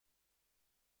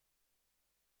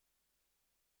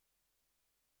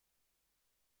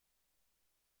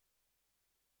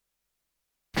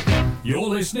You're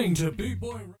listening to Boot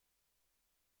Boy.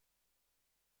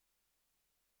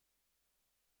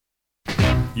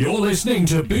 You're listening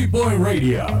to Boot Boy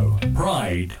Radio.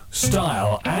 Pride,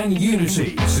 style, and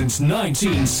unity since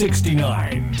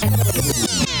 1969. Boot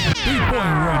Boy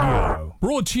Radio.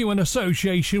 Brought to you in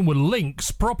association with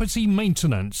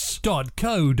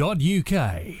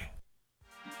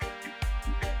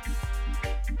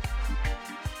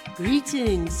linkspropertymaintenance.co.uk.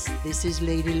 Greetings, this is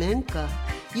Lady Lenka.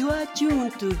 You are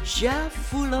tuned to Ja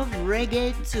Full of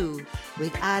Reggae 2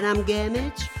 with Adam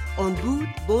Gamage on Boot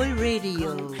Boy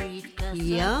Radio.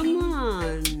 Yeah,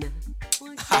 man.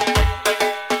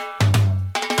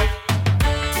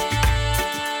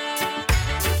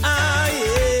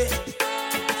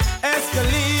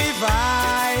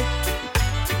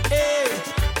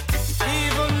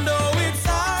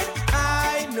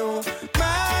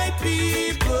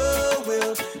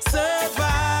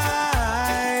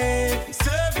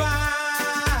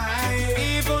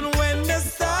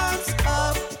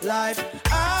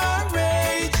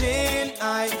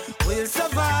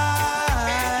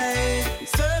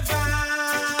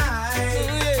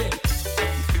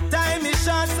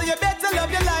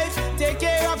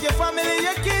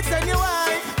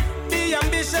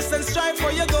 And strive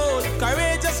for your goal.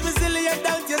 Courageous, resilient,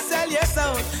 don't you sell your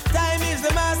soul. Time is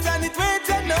the master and it waits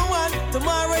on no one.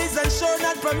 Tomorrow is unsure,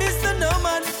 not promised to no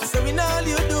man. So in all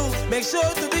you do, make sure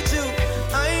to be true.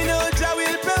 I know Jah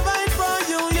will provide for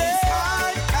you, yeah.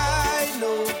 I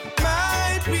know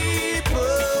my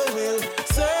people will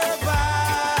survive.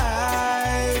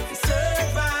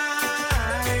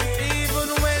 Even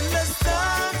when the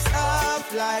storms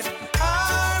of life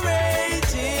are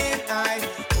raging, I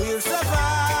will survive.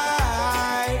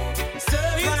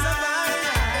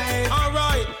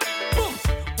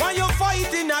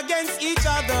 Against each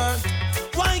other,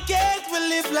 why can't we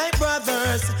live like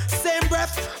brothers? Same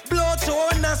breath blow through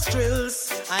our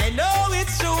nostrils. I know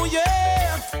it's true,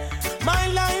 yeah. My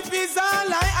life is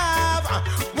all I have.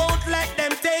 Won't let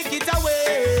them take it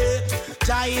away.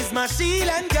 Jah is my shield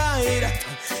and guide.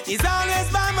 He's always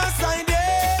by my side,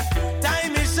 yeah.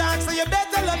 Time is short, so you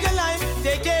better love your life.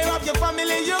 Take care of your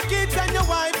family, your kids and your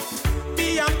wife.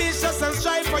 Be ambitious and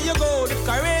strive for your goal.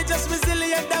 Courageous,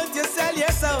 resilient, don't you sell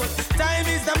your soul. Time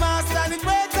is the master and it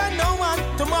waits on no one.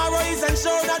 Tomorrow is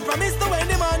unsure, not promised to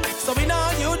anyone. So in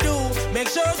all you do, make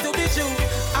sure to be true.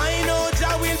 I know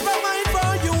Jah will provide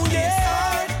for you,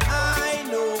 yeah. I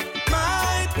know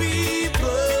my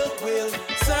people will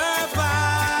survive.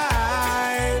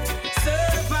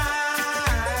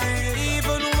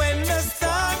 Even when the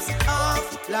storms of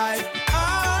life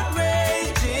are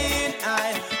raging,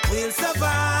 I will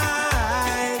survive.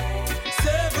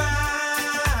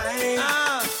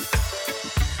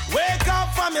 Wake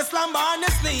up from your slumber and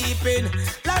you're sleeping.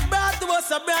 Life brought to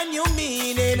us a brand new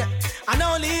meaning. And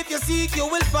only if you seek you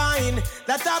will find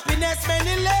that happiness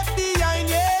many left behind,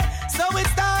 yeah. So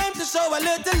it's time to show a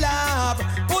little love.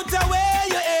 Put away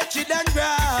your hatred and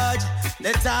grudge.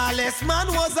 The tallest man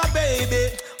was a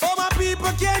baby. Oh my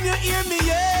people, can you hear me,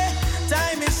 yeah?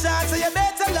 Time is short, so you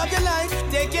better love your life.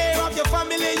 Take care of your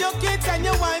family, your kids and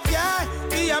your wife, yeah.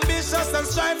 Be ambitious and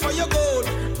strive for your goal.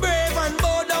 Brave and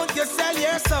bold, don't you sell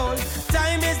your soul.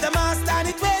 Time is the master and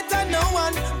it waits on no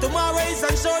one. Tomorrow is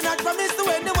unsure, not promised to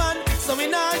anyone. So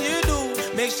in all you do,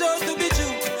 make sure to be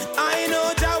true. I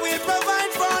know Jah will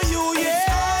provide for you, yeah.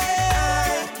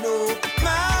 I know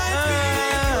my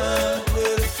people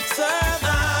will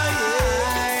survive.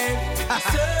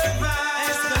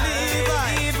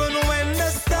 Even when the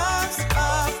storms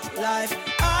of life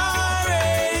are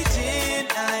raging,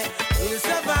 I will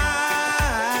survive.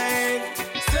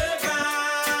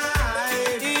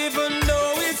 Even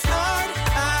though it's hard,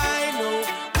 I know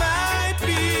my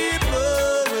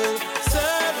people will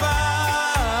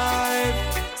survive.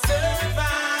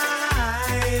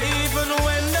 Even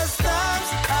when the storms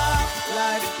of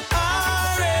life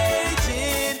are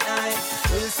raging, I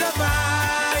will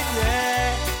survive,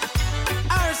 yeah.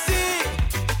 RC,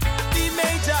 D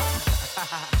major.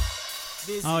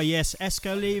 Oh yes,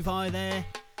 Esco Levi there.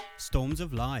 Storms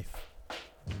of Life.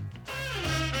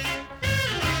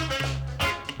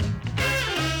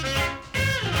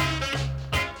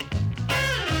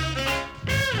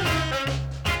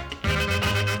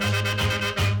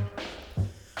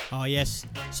 Oh yes,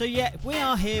 so yeah, we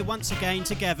are here once again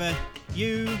together.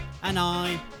 You and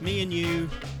I, me and you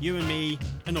and me,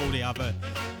 and all the other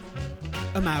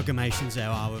amalgamations there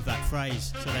are of that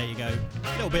phrase. So there you go.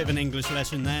 A little bit of an English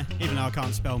lesson there, even though I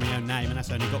can't spell my own name and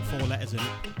that's only got 4 letters in it.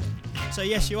 So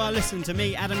yes, you are listening to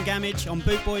me, Adam Gamage, on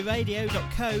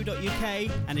bootboyradio.co.uk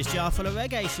and it's Ja Full of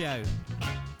Reggae show.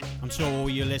 I'm sure all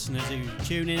you listeners who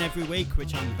tune in every week,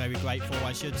 which I'm very grateful,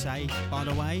 I should say, by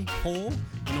the way, for,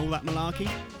 and all that malarkey,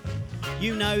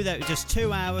 you know that just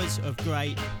 2 hours of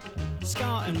great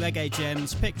ska and reggae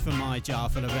gems picked from my jar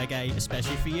full of reggae,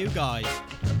 especially for you guys.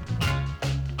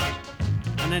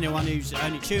 And anyone who's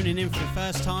only tuning in for the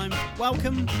first time,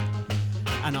 welcome,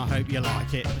 and I hope you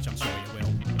like it, which I'm sure you will.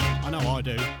 I know I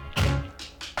do.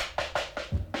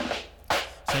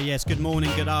 So yes, good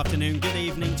morning, good afternoon, good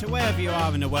evening to wherever you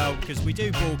are in the world, because we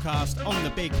do broadcast on the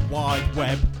big wide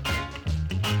web,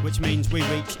 which means we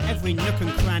reach every nook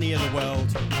and cranny of the world,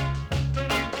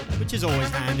 which is always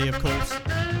handy, of course.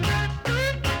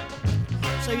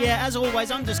 So yeah, as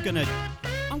always, I'm gonna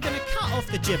cut off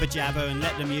the jibber jabber and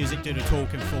let the music do the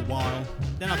talking for a while.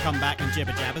 Then I'll come back and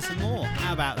jibber jabber some more.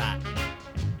 How about that?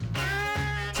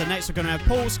 So next we're gonna have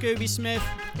Paul Scooby Smith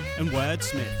and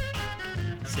Wordsmith.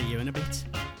 See you in a bit.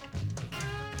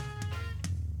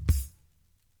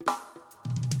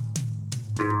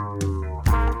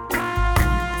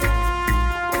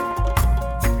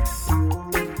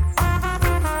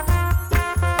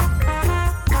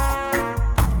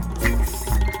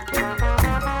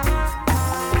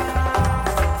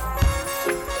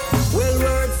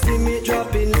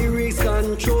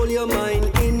 Control your mind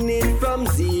in it from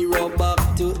zero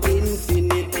back to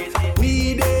infinite.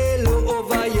 We dey low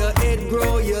over your head,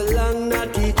 grow your long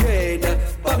natty dread.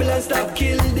 Babylon stop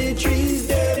kill the trees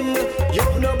them.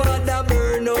 You know about that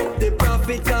burn up the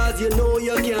profit, cause you know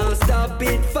you can't stop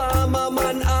it. Farmer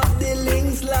man up the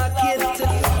links lock it.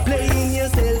 Playing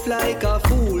yourself like a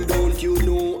fool, don't you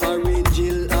know Orange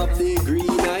Hill up the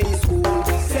green high school.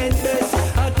 Send best,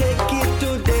 I take it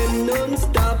to them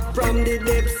non-stop from the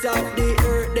depths of the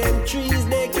trees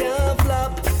they can't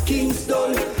flop.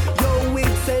 Kingston, yo,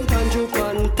 with St. Andrew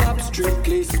on top.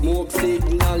 Strictly smoke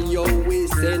signal, yo, we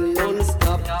send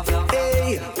non-stop.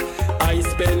 Hey, I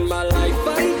spend my life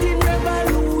fighting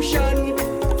revolution.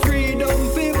 Freedom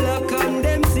for black and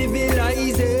them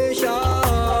civilization.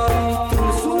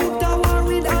 Full suit of war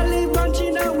with olive branch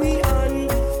in a we hand.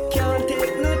 Can't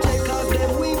take no check of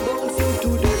them, we bounce into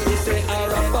them. They say,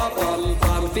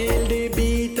 arapapam-pam, feel the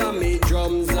beat of me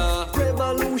drums are.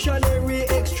 Revolutionary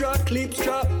extra clip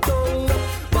strap down.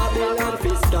 Babylon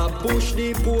fist stop, push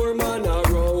the poor man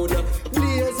around.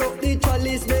 Blaze up the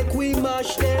chalice, make we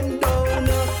mash them down.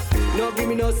 No give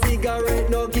me no cigarette,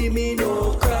 no give me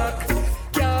no crack.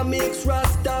 Can't mix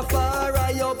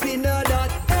Rastafari up in a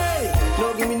that. Hey,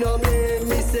 no give me no blame,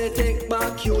 me say take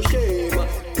back your shame.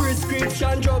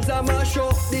 Prescription drugs I mash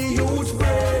up the youth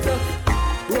brain.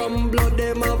 Rum blood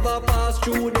them have a pass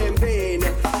through them vein.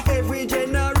 Every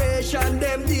generation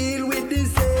them deal with the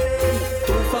same.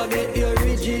 Don't forget the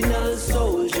original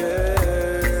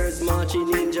soldiers marching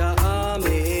in your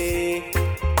army.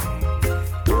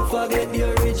 Don't forget the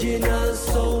original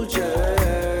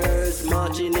soldiers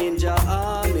marching in your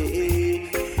army.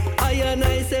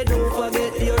 I said don't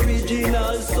forget the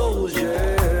original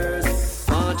soldiers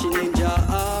marching in your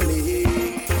army.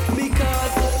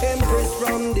 Because Empress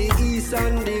from the east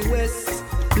and the west,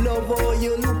 love how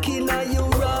you looking at your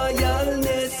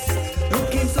royalness.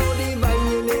 Looking so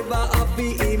divine, you never have to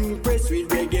impress with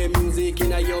reggae music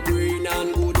in your brain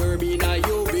and good herb in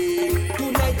your vein.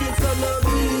 Tonight it's gonna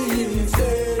be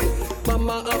insane.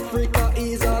 Mama Africa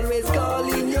is always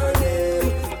calling your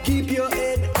name. Keep your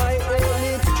head high, hold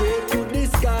it straight to the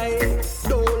sky.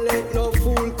 Don't let no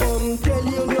fool come tell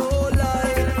you no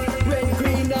lie. Red,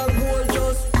 green and gold,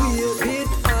 just wave it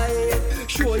high.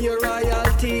 Show your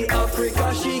royalty,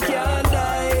 Africa, she can't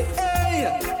die.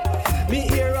 Hey, me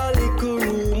hear a little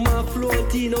rumor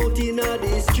floating out in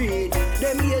the street.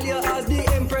 Them hail you as the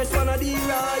Empress, one of the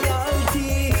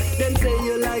royalty. Them say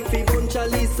you like fi bunch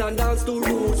of lists and dance to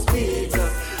roots beats.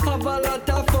 Have a lot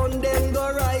of fun, then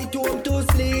go right home to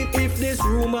sleep. If this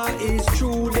rumor is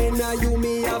true, then you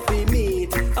me have to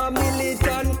meet. A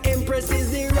militant Empress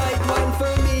is the right one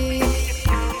for me.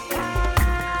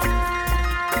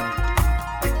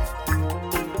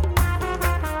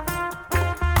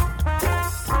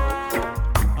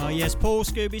 Yes, Paul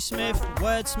Scooby Smith,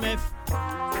 Wordsmith.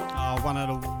 One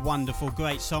of the wonderful,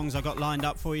 great songs I got lined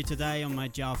up for you today on my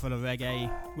jar full of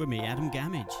reggae with me, Adam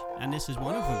Gamage, and this is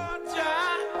one of them.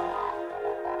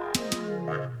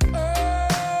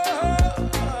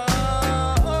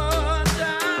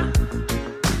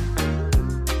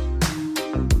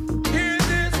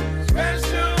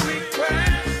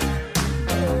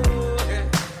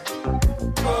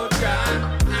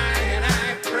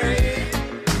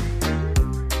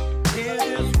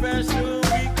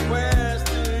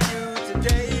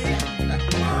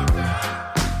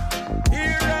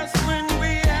 Hear us when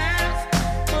we ask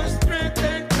for strength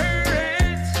and courage.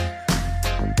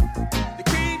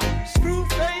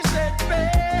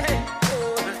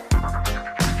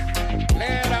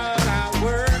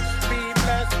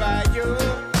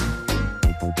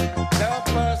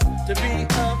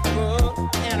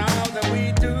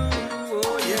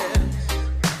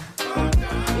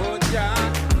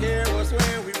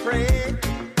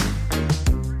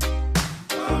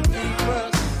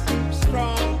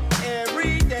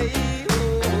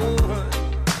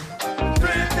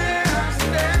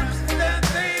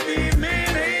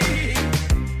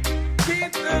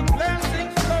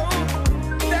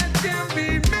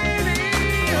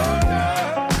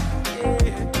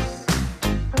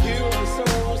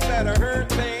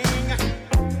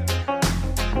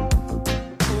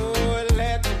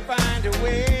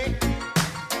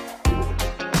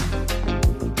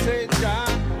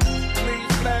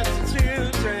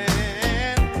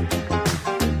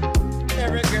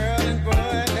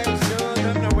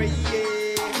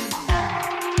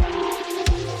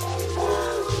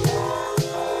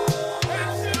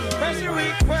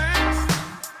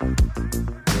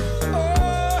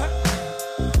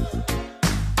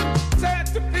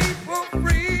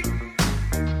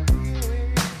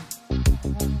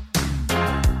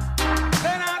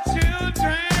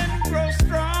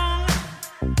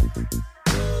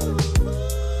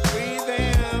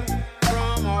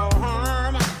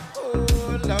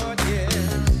 Lord,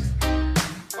 yes.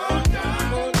 Oh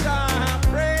God, I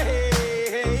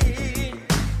pray.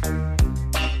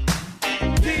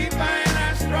 Keep my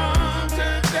life strong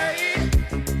today.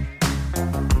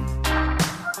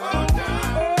 Oh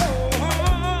God,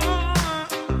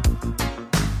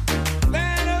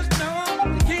 let us know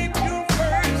to keep you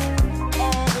first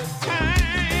all the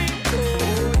time.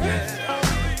 Oh yes.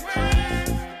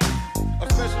 A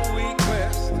special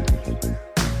request.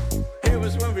 It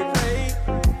was when we prayed.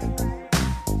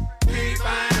 Keep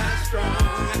my life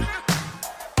strong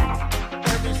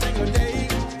every single day.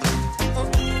 Oh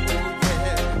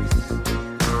yes.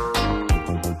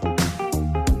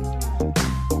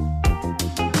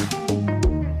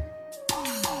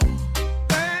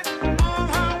 Let all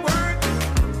our works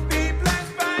be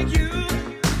blessed by you.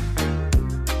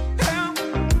 Help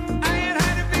I and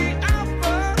how to be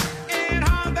alpha in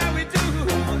all that we do.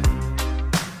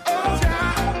 Oh,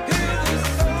 child, heal the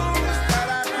souls that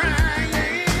are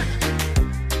crying.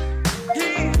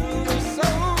 Heal the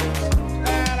souls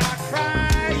that are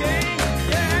crying.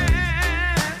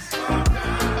 Yes. Oh,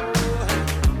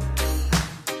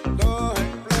 Lord,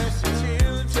 bless your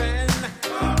children.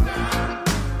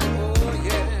 Oh,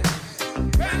 yes.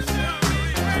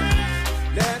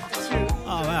 Let the children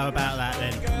Oh, how about that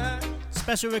then?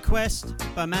 Special request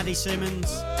by Maddie Simmons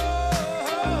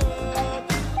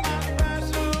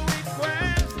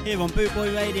here on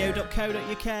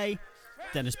bootboyradio.co.uk.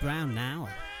 Dennis Brown now.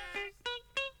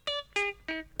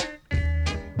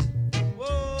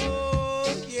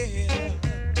 Oh, yeah.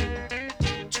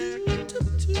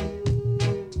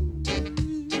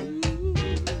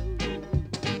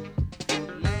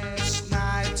 Last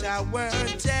night I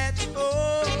weren't at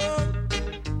home.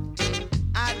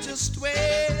 I just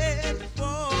went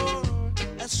for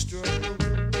a stroll.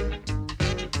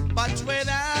 But when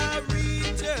I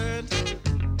returned,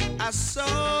 I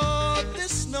saw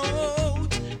this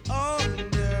note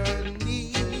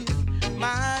underneath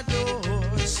my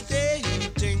door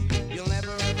stating, you'll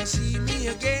never ever see me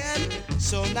again.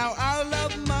 So now our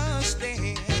love must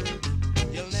end.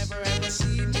 You'll never ever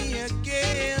see me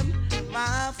again,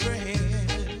 my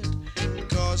friend.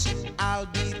 Cause I'll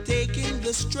be taking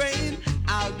the strain.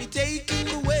 I'll be taking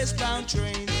the westbound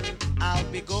train. I'll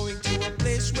be going to a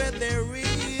place where there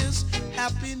is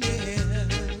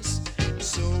happiness.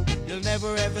 So you'll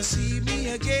never ever see me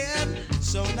again.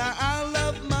 So now our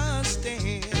love must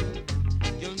end.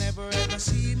 You'll never ever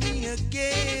see me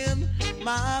again,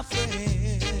 my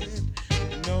friend.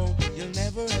 No, you'll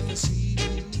never ever see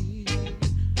me.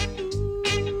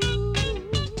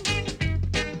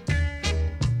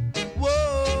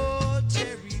 Whoa,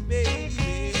 Terry,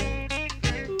 baby.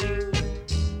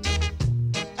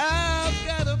 I've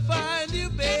gotta find you,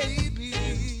 baby.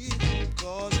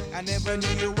 Cause I never knew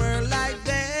you were like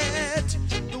that.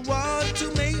 The one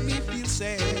to make me feel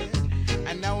sad.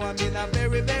 And now I'm in a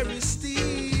very, very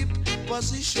steep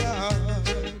position.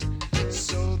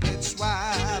 So that's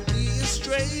why I'll be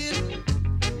straight.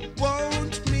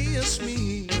 Won't miss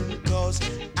me. Cause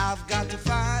I've got to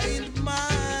find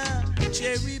my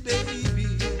cherry baby.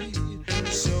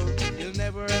 So you'll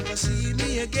never ever see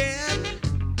me again.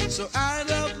 So I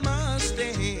love my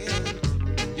stand.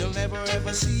 You'll never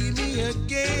ever see me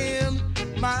again,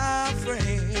 my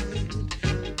friend.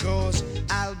 Cause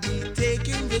I'll be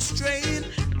taking this train.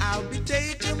 I'll be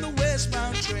taking the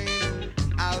westbound train.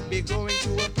 I'll be going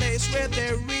to a place where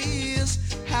there is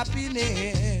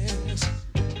happiness.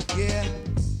 Yeah.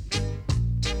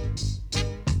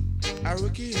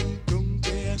 Hurricane, don't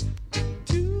care.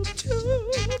 Toot,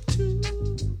 toot,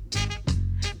 toot.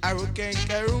 Hurricane,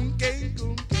 hurricane,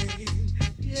 hurricane.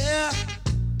 Yeah.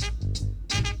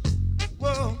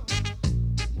 Whoa,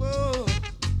 whoa.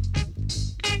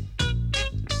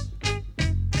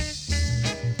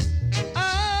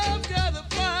 I've gotta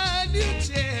find you,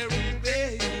 cherry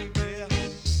baby.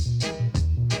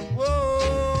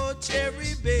 Whoa,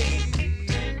 cherry baby.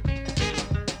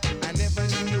 I never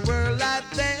knew you were like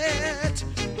that.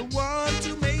 The one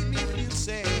to make me feel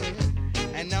sad.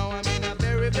 And now I'm in a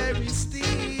very, very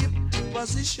steep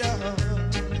position.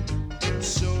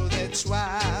 So that's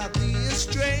why this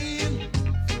train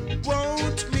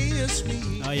won't miss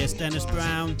me. Oh yes, Dennis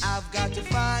Brown. I've got to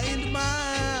find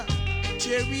my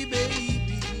cherry baby.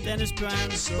 Dennis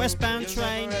Brown, So westbound you'll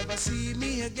train. never ever see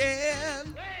me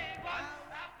again.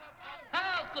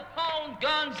 Al Capone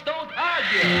guns don't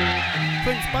argue.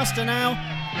 Prince Buster now.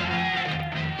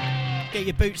 Get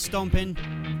your boots stomping,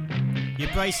 your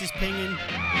braces pinging,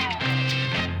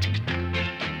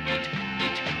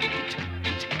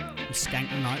 and skank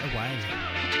the night away.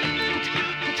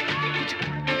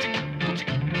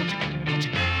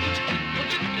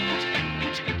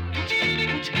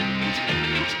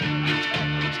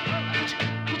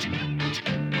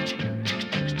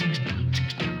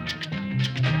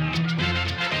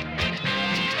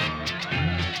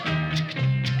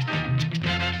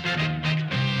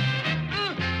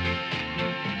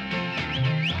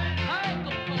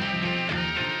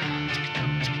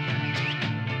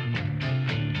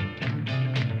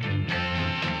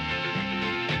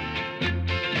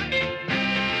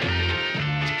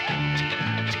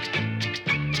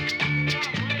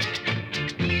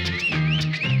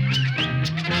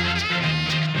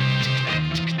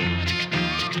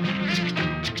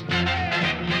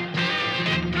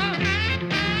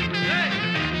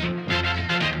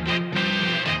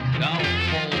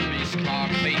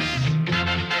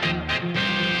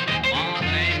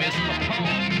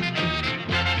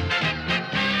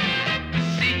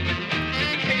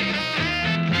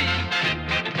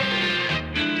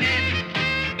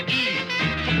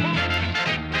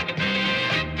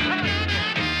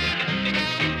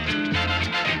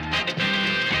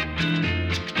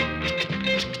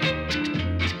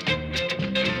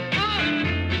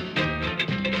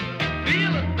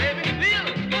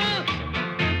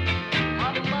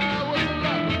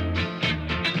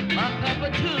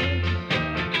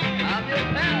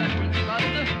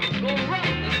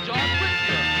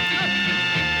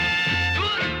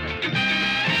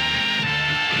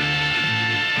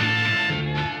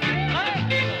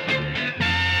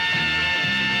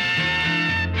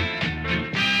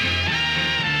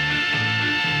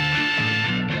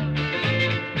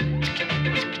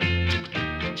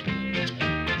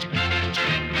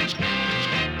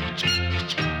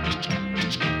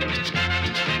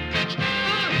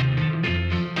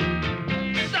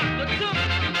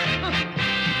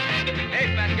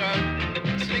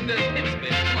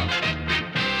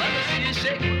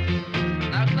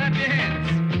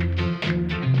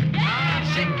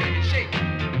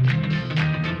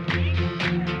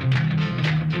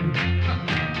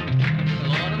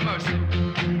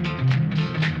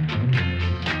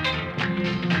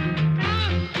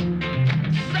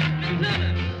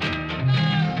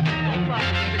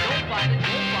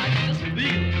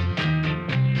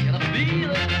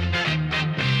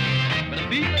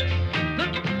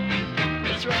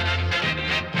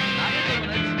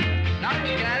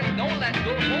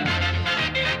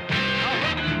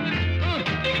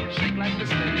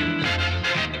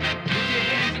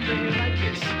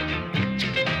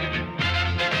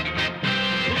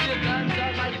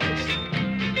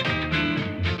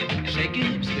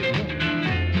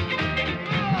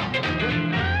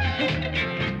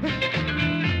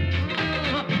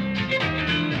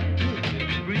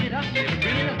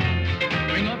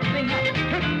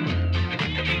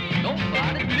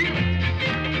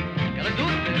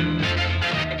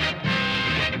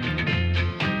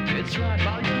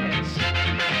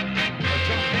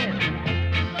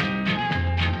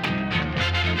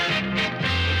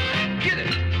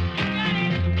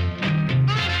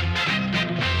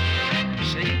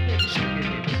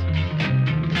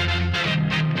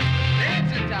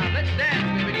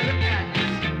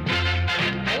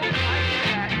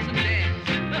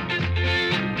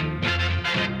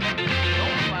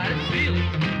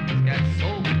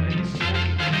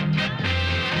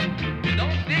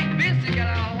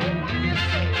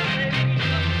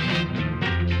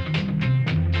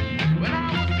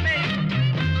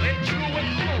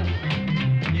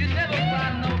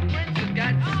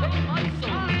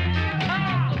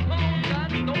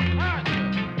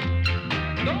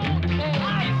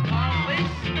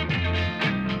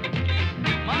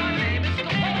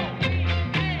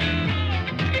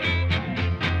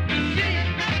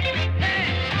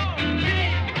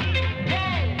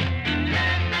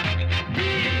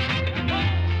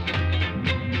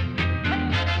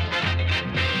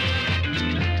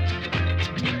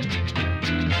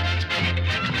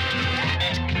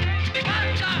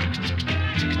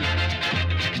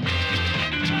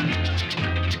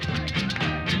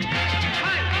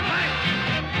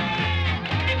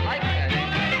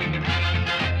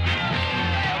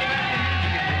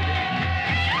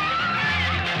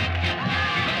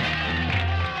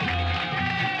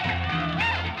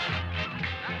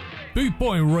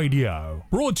 Boy Radio,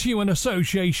 brought to you in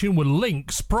association with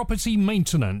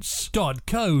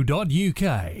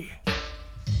linkspropertymaintenance.co.uk.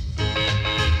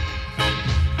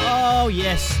 Oh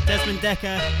yes, Desmond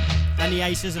Decker and the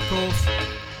Aces, of course.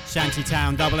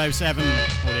 Shantytown 007, or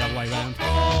the other way round.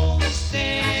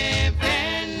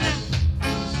 07,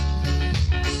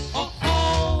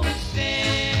 oh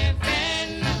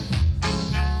 07,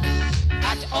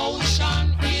 at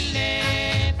Ocean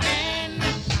 11,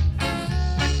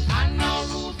 and no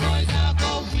rude boys are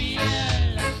go real,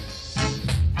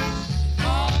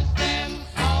 'cause them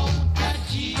out of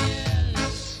jail,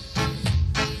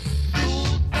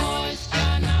 rude boys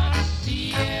cannot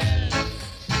steal,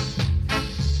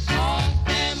 'cause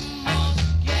them must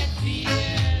get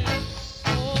bail.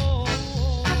 Oh,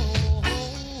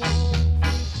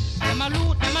 them a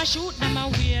loot, them a shoot, them a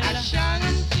wheel.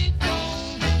 Shanty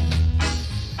town.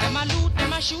 Them a loot,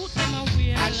 them a shoot, them a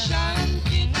wheel.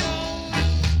 Shanty town.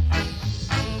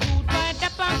 Rude by the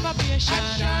probation.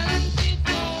 Shanty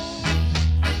town.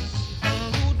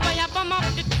 Rude by a bomb up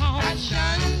the town.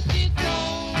 Shanty town.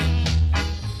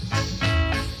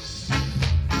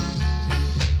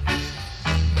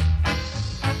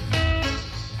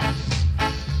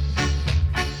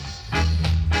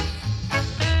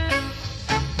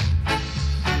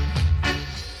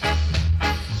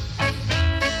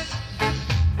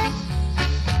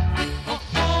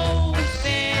 Oh,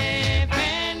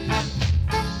 07.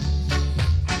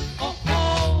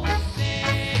 Oh,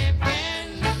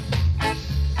 07.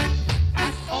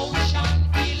 At Ocean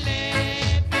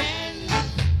 11.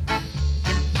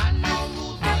 And no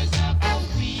rude boys are go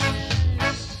real,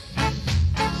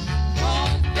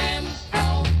 'cause them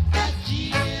out of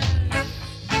jail.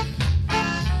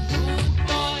 Rude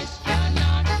boys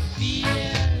cannot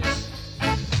feel,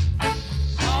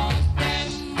 'cause them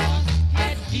must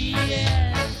get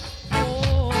bail.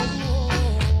 Oh,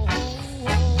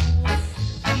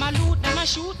 them a loot, them a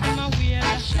shoot, them a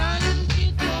wheel.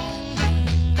 Shanty town.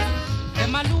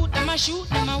 Them a loot, them a shoot,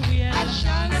 them a wheel.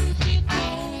 Shanty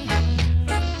town.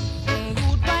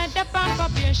 Rude by the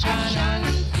probation.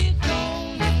 Shanty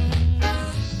town.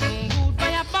 Rude by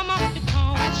a bomb up the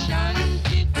town.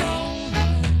 Shanty town.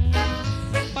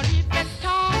 But if get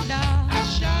taller.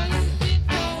 Shanty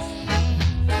town.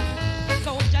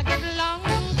 Soldier get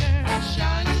longer.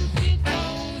 Shanty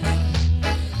town.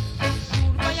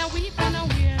 Rude by a weep and a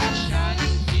wear.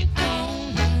 Shanty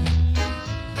town.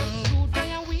 Rude by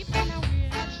a weep and a wear.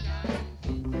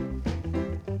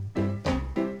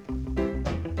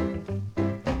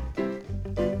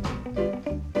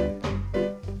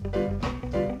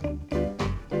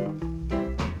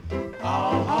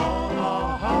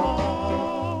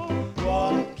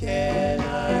 What can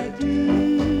I do?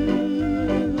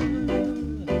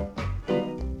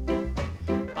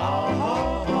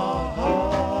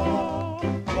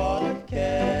 What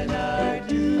can I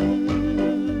do?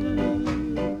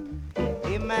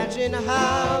 Imagine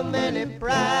how many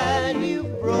pride you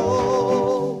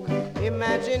broke.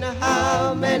 Imagine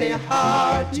how many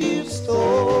hearts you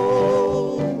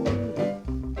stole.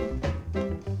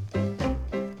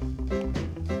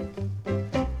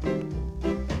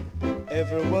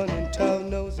 Everyone in town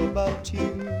knows about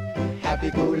you.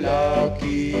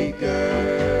 Happy-go-lucky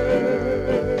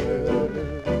girl.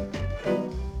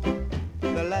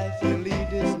 The life you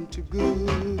lead isn't too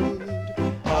good.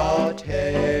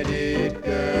 Hot-headed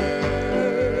girl.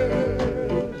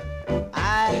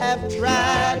 I have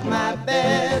tried my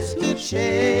best to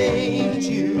change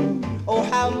you. Oh,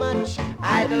 how much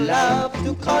I'd love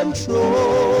to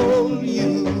control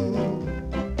you.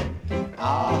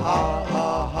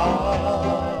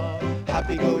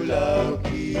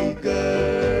 Happy-go-lucky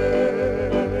girl.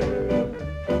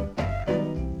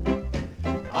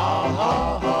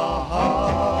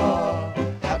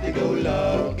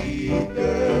 Happy-go-lucky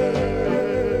girl.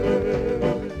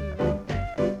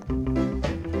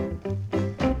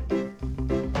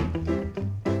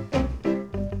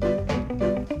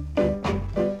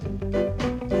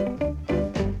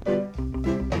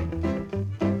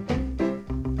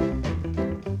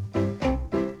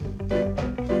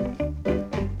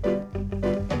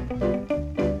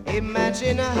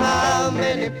 Imagine how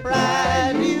many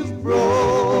pride you've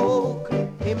broke.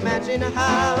 Imagine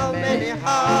how many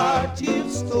hearts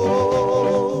you've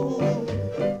stole.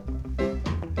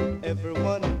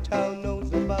 Everyone in town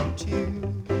knows about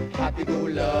you.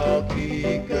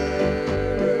 Happy-go-lucky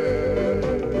girl.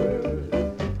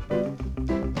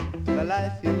 The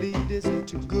life you lead isn't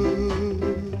too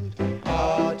good.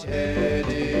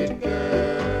 Hot-headed girl.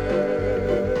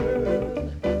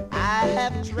 I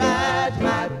have tried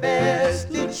my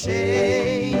best to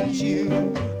change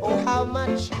you. Oh, how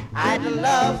much I'd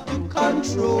love to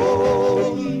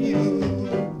control you.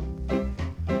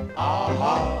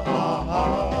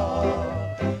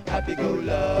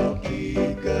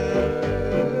 Happy-go-lucky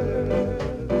girl.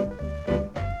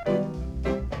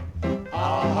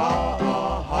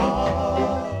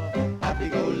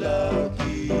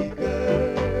 Happy-go-lucky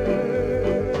girl.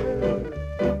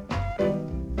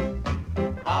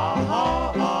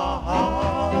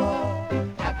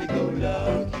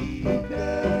 Happy-go-lucky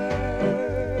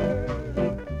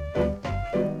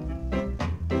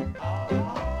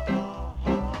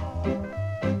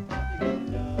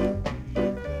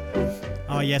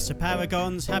Oh yes, the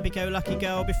Paragons, Happy-Go-Lucky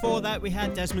Girl. Before that we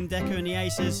had Desmond Decker and the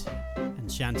Aces and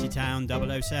Shantytown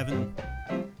 007.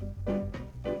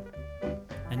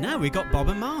 And now we got Bob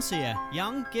and Marcia,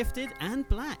 Young, Gifted and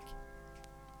Black.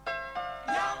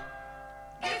 Young,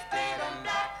 gifted and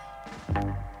black.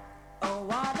 Oh,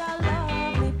 what a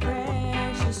lovely,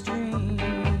 precious dream.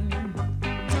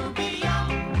 To be young,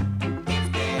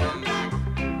 gifted and black.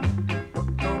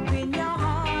 Open your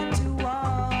heart to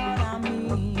what I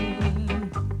mean.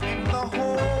 In the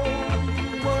whole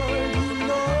world, you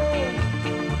know,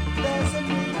 there's a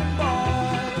million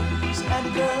boys and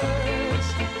girls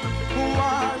who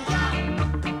are young,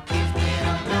 gifted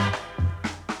and black.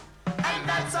 And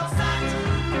that's a fact.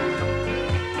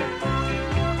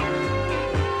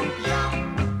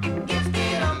 Young,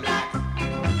 gifted and black.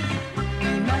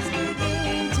 We must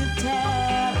begin to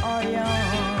tell our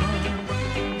young.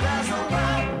 There's a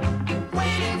world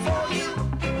waiting for you.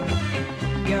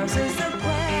 Yours is the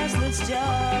quest that's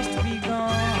just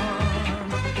begun.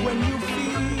 When you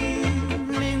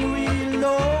feeling real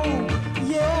low,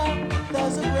 yeah,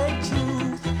 there's a great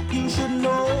truth you should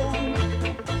know.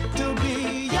 To be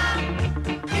young,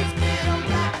 gifted and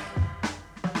black,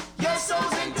 your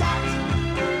soul's intact.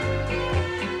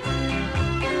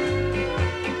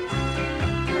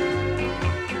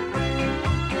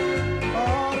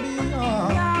 Oh, be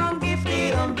young, Young,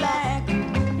 gifted and black.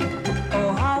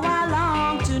 Oh, how I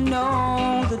long to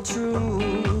know the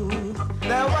truth.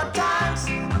 there were times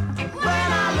when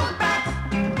I look back.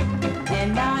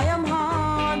 And I am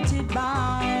haunted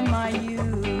by my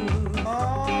youth.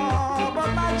 Oh, but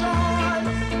my joy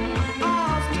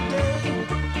of today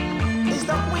is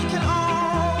that we can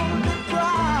all be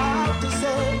proud to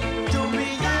say, to be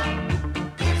young,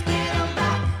 gifted and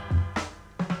black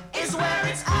is where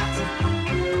it's at.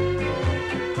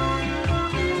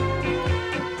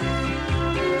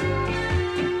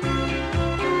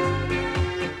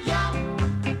 Young,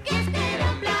 gifted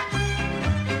and black.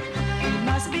 We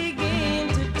must begin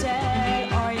to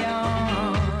tell our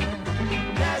young.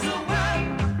 There's a world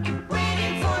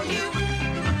waiting for you.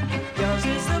 Yours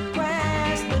is the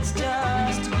quest that's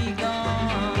just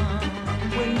begun.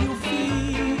 When you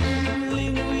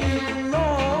feeling real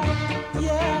low,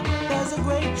 yeah, there's a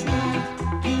great truth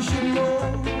you should know.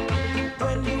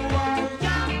 When you are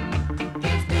young,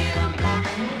 gifted and black,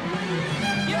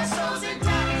 your soul's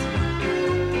intact.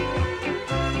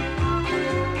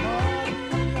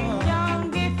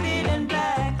 Young, gifted and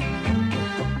black.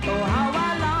 Oh, how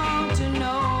I long to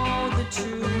know the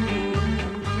truth.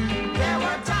 There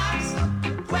were times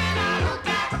when I look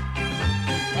back.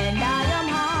 And I am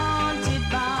haunted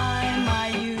by my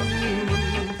youth.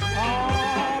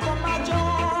 Oh, but my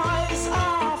joys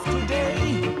of today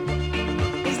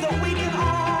is that we can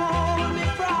all be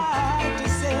proud to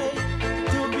say,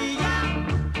 to be young,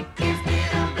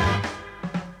 gifted and black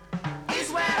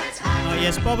is where it's at. Oh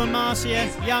yes, Bob and Marcia,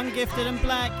 Young, Gifted and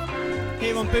Black,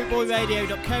 here on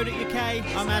bootboyradio.co.uk.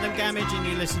 I'm Adam Gamage and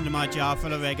you listen to my jar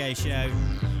full of reggae show.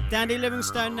 Dandy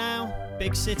Livingstone now,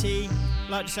 Big City.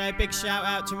 Like to say a big shout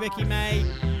out to Ricky May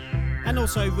and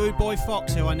also Rude Boy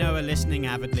Fox, who I know are listening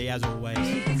avidly as always.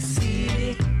 Big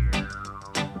city,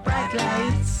 bright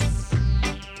lights,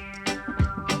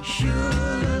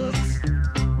 shoes,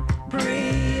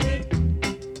 pretty.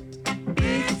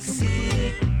 Big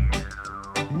city,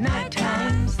 night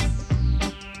times,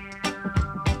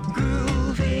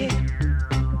 groovy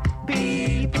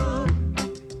people.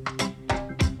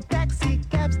 Taxi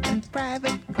cabs and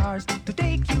private cars to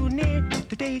take you near,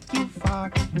 to take you far.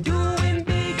 Doing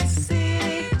big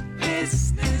city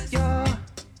business. Your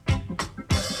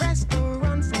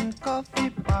restaurants and coffee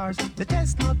bars, the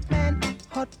chestnut man,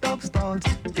 hot dog stalls.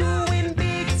 Doing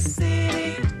big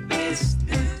city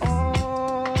business.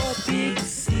 Oh, Big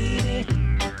city,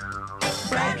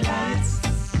 bright lights,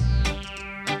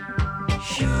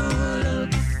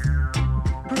 shoes,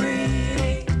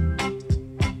 pretty.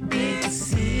 Big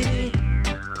city,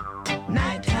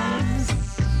 night times,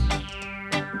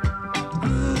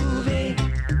 groovy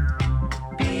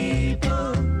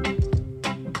people.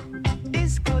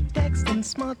 discotheques and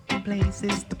smart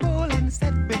places, the bowling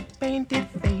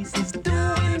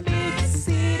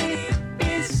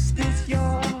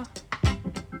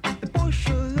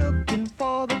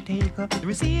taker, the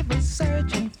receiver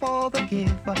searching for the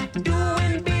giver,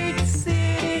 doing big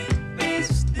city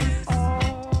business.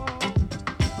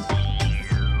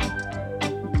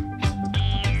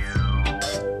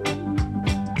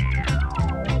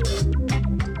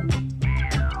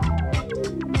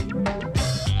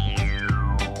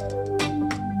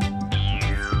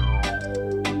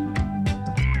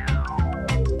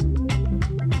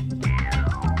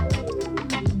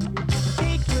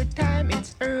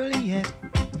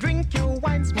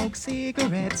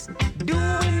 Cigarettes,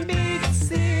 doing big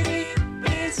city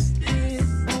business.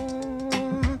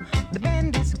 Oh, the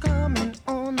band is coming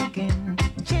on again.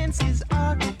 Chances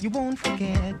are you won't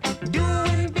forget.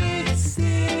 Doing big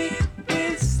city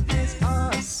business.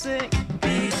 Oh, sick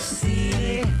big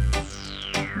city.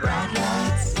 Bright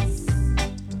lights,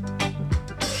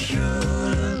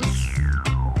 shoes,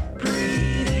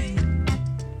 pretty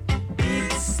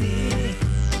big city.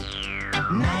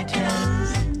 Night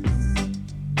hands.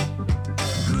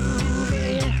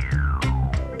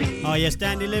 Oh yes,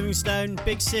 Dandy Livingstone,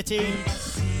 big city.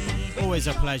 Always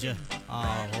a pleasure.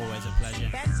 Oh, always a pleasure.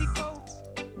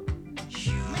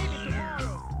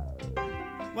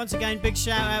 Once again, big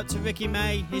shout out to Ricky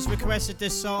May. He's requested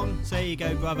this song, so there you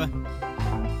go, brother.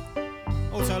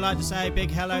 Also, I'd like to say a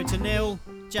big hello to Neil,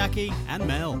 Jackie, and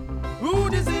Mel.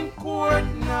 Rude is in court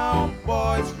now,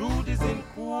 boys. Rude is in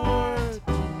court.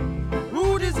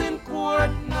 Rude is in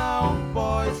court now,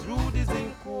 boys. Rude is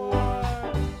in court.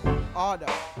 Order.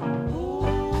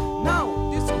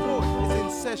 Now this court is in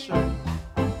session,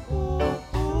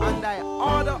 and I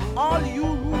order all you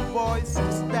rude boys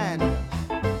to stand.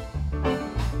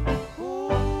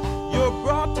 You're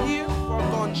brought here for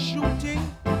gun shooting,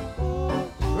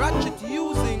 ratchet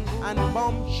using, and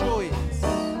bomb showings.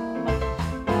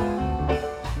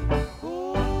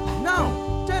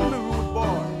 Now tell me, rude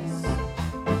boys,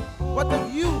 what have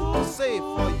you to say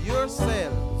for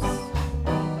yourselves?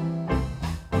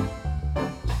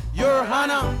 Your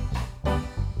Hannah.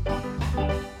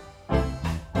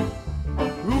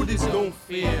 Rudies don't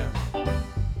fear.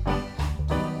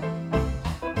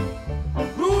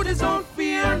 Rudies don't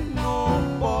fear, no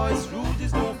boys.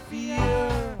 Rudies don't fear.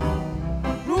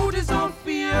 Rudies don't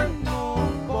fear, no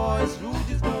boys.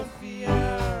 Rudies don't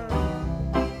fear.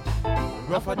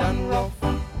 Rougher than rough,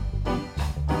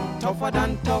 tougher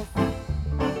than tough,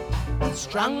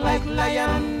 strong like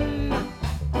lion.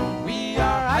 We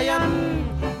are iron.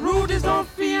 Rudies don't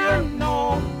fear,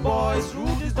 no boys.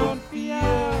 Rudies don't fear.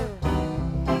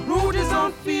 Rudies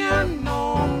don't fear,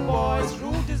 no boys.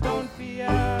 Rudies don't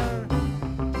fear.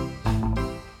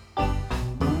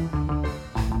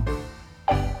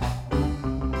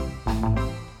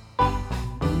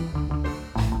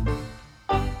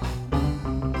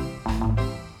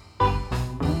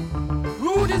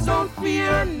 Rudies don't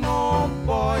fear, no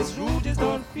boys. Rudies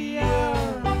don't fear.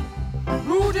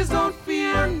 Rudies don't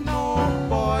fear, no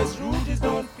boys. Rudies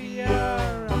don't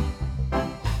fear.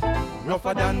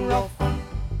 Rougher than rough,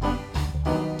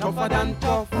 tougher than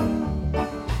tough,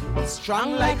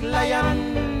 strong like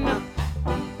lion.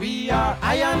 We are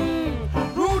iron.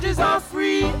 Rudies are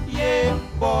free, yeah,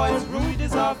 boys.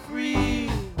 Rudies are free.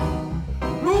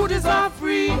 Rudies are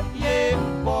free, yeah,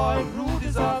 boy.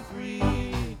 Rudies are free.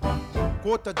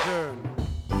 Quote adjourn.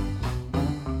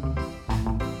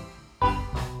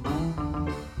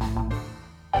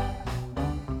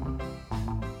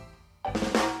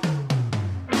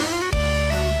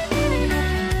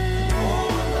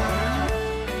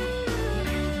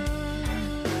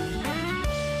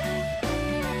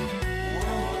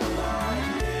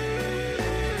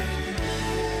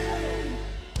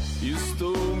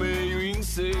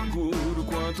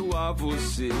 Quanto a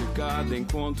você, cada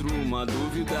encontro uma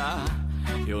dúvida.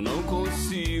 Eu não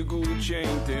consigo te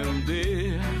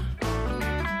entender.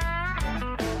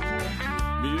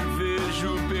 Me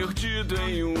vejo perdido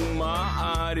em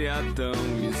uma área tão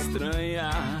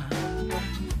estranha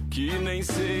que nem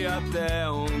sei até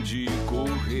onde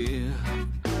correr.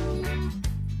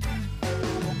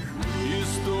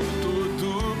 Estou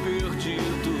todo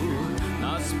perdido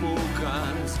nas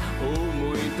poucas ou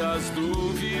muitas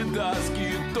dúvidas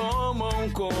que tomam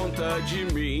conta de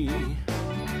mim.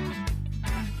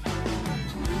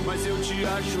 Mas eu te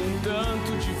acho um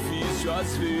tanto difícil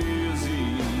às vezes.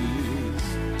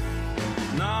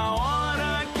 Na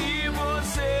hora que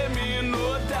você me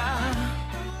notar,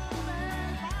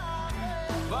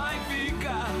 vai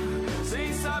ficar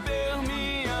sem saber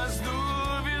minhas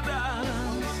dúvidas.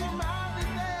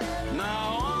 Na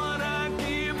hora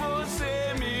que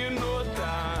você me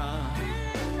notar,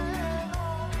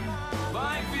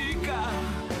 vai ficar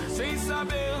sem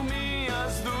saber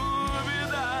minhas dúvidas.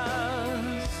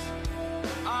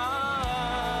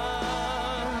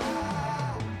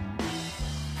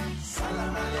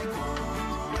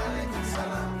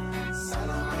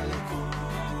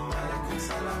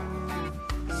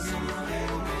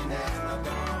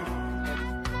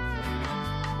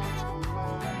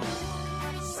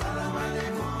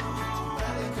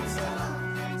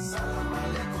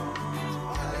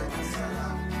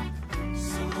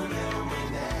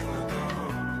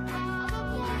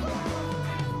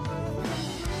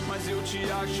 te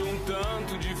acho um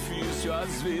tanto difícil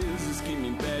às vezes, que me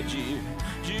impede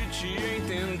de te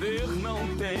entender. Não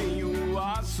tenho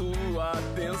a sua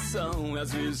atenção,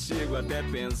 às vezes chego até a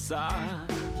pensar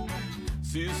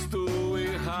se estou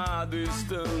errado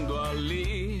estando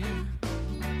ali.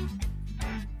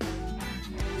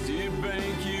 Se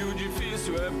bem que o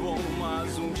difícil é bom,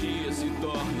 mas um dia se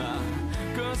torna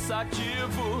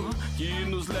cansativo, que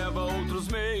nos leva a outros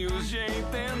meios de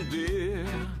entender.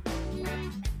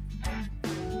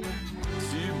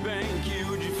 Se bem que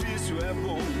o difícil é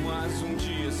bom, mas um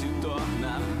dia se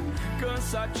torna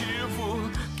cansativo,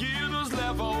 que nos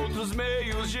leva a outros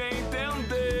meios de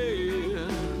entender.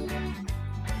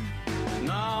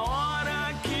 Na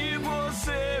hora que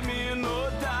você me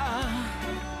notar,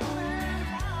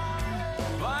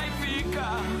 vai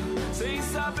ficar sem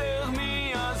saber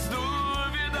minhas dúvidas.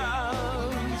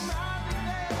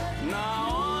 Na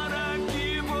hora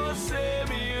que você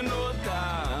me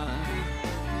notar,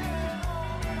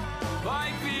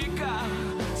 vai ficar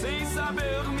sem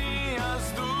saber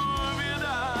minhas dúvidas.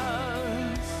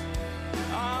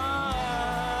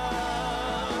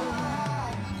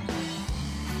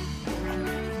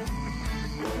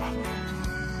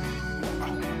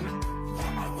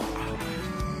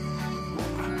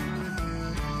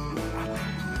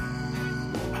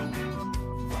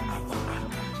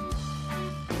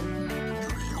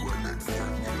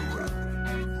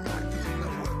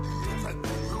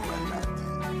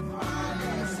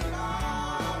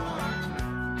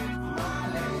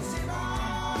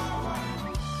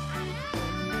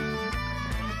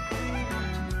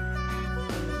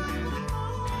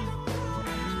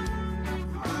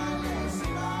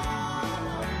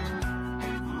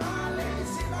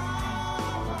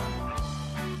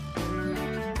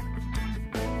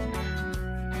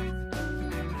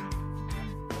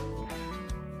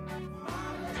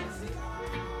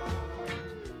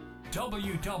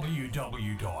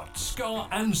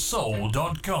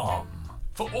 www.scarandsoul.com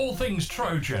for all things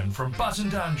Trojan, from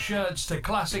button-down shirts to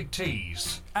classic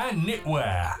tees and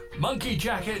knitwear, monkey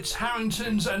jackets,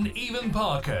 Harringtons and even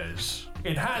Parkers.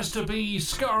 It has to be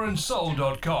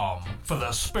scarandsoul.com for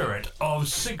the spirit of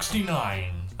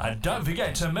 69. And don't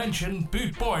forget to mention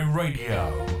Boot Boy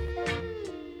Radio.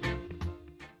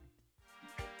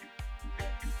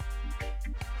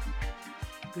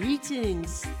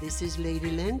 Greetings, this is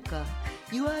Lady Lenka.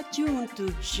 You are tuned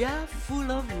to Ja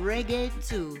Full of Reggae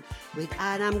 2 with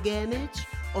Adam Gamage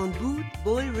on Boot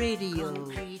Boy Radio.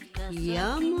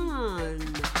 Yeah, man.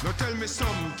 Now tell me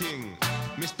something,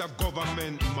 Mr.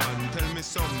 Government Man, tell me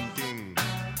something.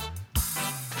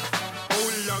 How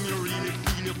long you really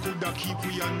feel you coulda keep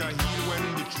we under heel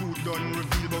when the truth done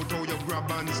reveal about how you grab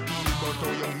and steal, about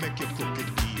how you make your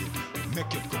crooked deal,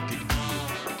 make your crooked deal,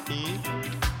 eh?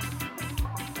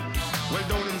 Well,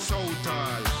 down in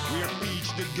Southall, where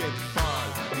peach did get fall,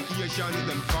 the Asians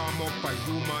them farm up a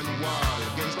human wall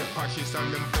against the fascists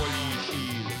and them police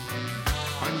shield.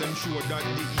 And them sure that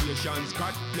the Asians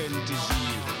got plenty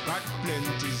zeal, got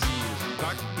plenty zeal,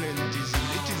 got plenty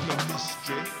zeal. It is no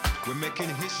mystery, we're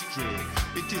making history.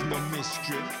 It is no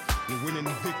mystery, we're winning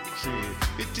victory.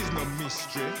 It is no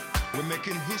mystery, we're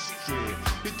making history.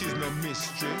 It is no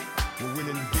mystery, we're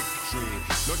winning victory.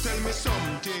 Now tell me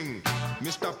something,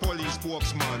 Mr. Police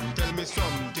spokesman, tell me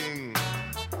something.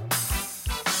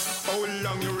 How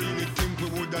long you really think we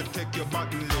woulda take your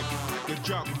button lick, your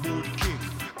jackboot kick,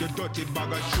 your dirty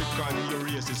bag of trick and your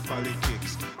racist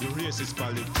politics, your racist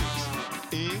politics,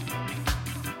 eh?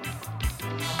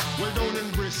 Well, down in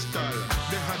Bristol,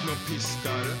 they had no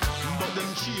pistol, but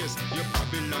them chase your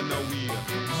Babylon away.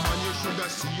 And you shoulda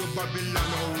see your Babylon,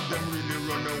 how them really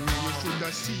run away. You shoulda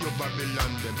see your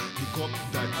Babylon, them pick up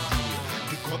that deer,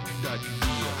 pick up that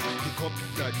deer, pick up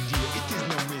that deer. It is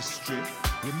no mystery,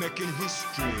 we're making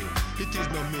history. It is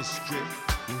no mystery,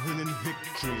 we're winning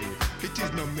victory. It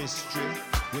is no mystery,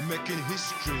 we're making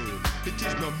history. It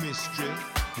is no mystery,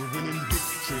 we're winning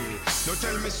victory. Now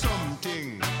tell me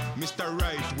something, Mr.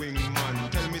 Right-wing man,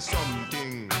 tell me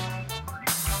something.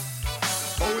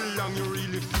 How long you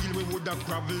really feel we woulda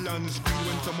gravel and squeal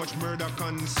when so much murder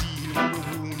conceal? When we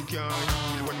wound can't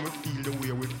heal, when we feel the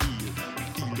way we feel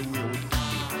the way we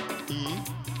feel, eh?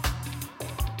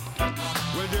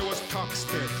 Well, there was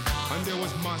Tuxted, and there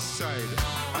was Massside,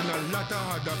 and a lot of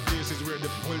other places where the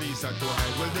police had to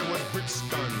hide. Well, there was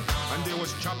Brixton, and there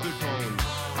was Chapeltown,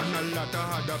 and a lot of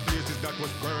other places that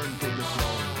was burned to the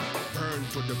ground. Burned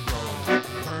to the ground,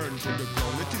 burned to the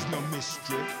ground. It is no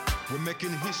mystery, we're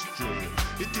making history.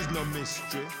 It is no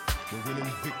mystery, we're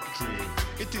winning victory.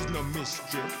 It is no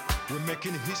mystery, we're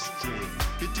making history.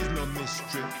 It is no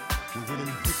mystery, we're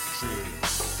winning victory.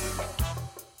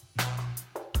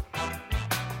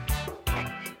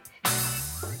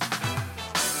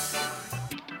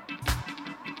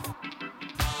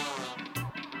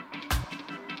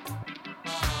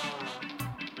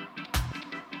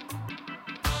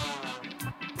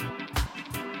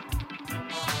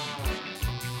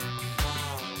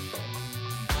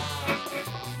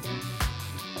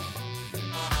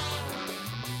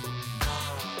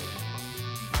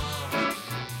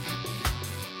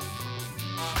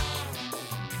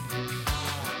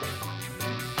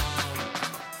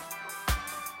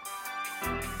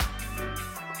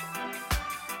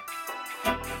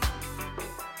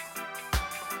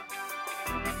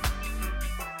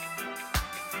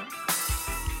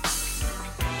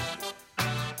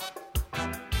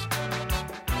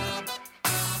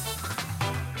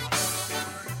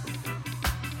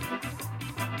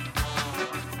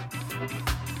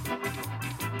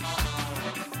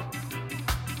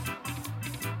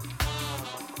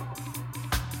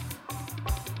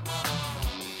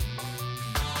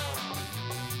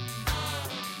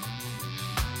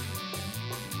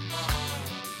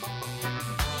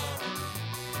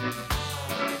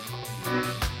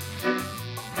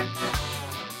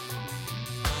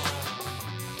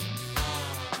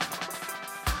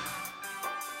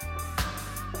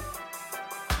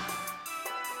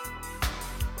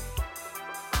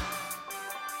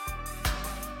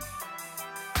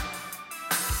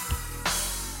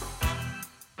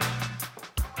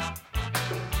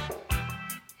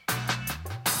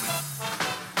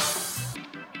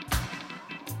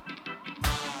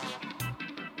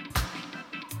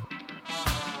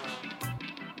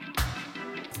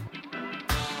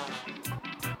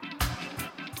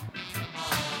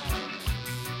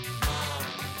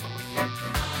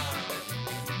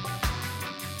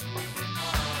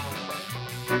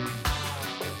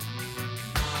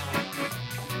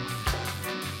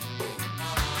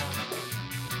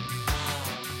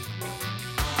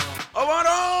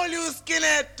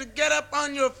 scared to get up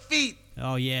on your feet.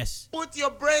 Oh, yes. Put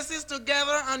your braces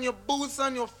together and your boots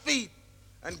on your feet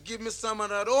and give me some of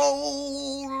that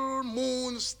old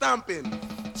moon stomping.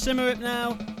 Simmerip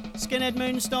now. Skinhead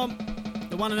Moonstomp.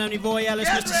 The one and only Roy Ellis,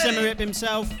 Get Mr. ready. Simmerip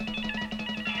himself,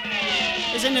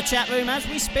 is in the chat room as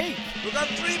we speak. We got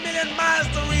 3 million miles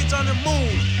to reach on the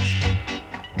moon.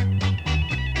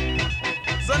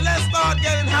 So let's start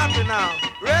getting happy now.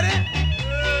 Ready?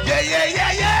 Yeah, yeah,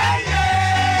 yeah, yeah, yeah.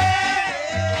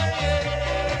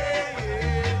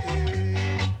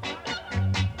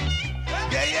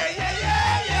 Yeah, yeah, yeah,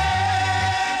 yeah, yeah.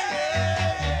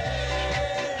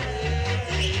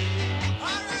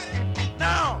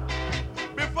 Now,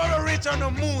 before we reach on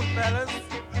the moon, fellas,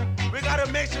 we gotta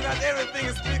make sure that everything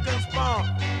is spick and span.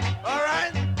 All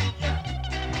right?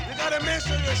 You gotta make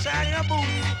sure you shine your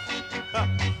boots.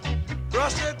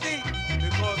 Brush your teeth,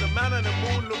 because the man on the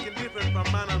moon looking different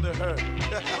from man on the earth.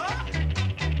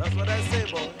 That's what I say,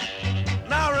 boy.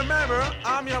 Now remember,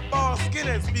 I'm your boss,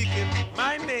 Skinhead speaking.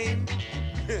 My name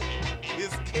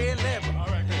is Caleb.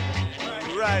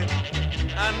 Right.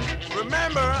 And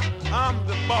remember, I'm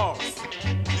the boss.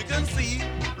 You can see,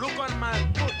 look on my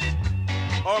foot,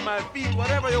 or my feet,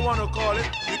 whatever you want to call it.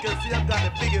 You can see I've got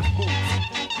the biggest boots.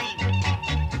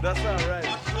 That's all right.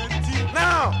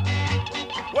 Now,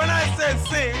 when I said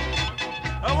sing,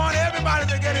 I want everybody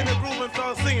to get in the groove and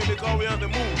start singing because we're on the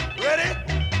moon. Ready?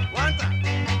 One time.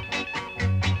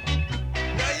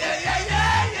 Yeah, yeah, yeah,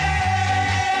 yeah, yeah.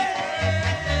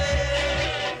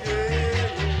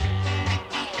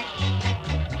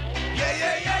 Yeah,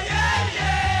 yeah, yeah, yeah,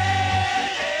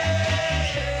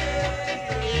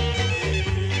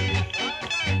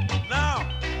 yeah. Now,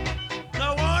 I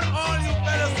want all you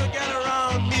fellas to get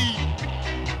around me,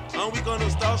 and we're gonna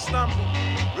start stomping.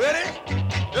 Ready?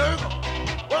 Here we go.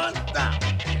 One time.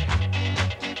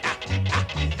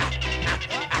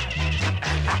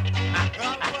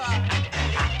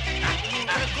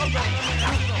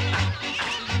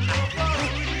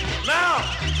 Now,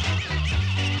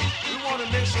 we want to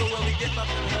make sure when we get back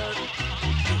to the earth,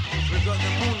 we got the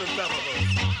moon on top of us.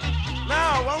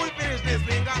 Now, when we finish this,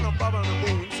 we ain't got no problem on the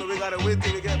moon, so we gotta wait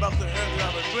till we get back to the earth to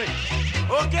have a drink.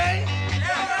 Okay?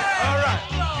 Yeah. All right.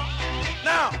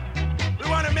 Now, we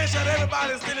want to make sure that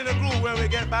everybody's still in the groove when we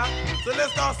get back. So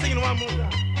let's start singing one more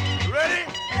time. Ready?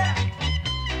 Yeah.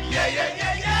 Yeah, yeah,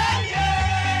 yeah, yeah, yeah.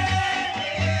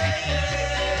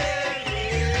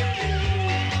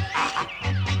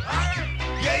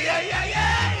 Yeah, yeah, yeah, yeah,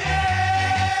 yeah.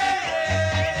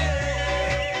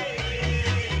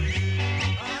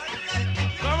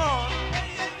 Come on.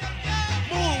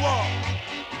 Moonwalk.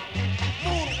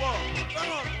 Moonwalk. Come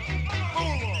on.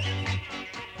 Moonwalk.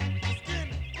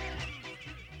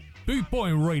 Bootboy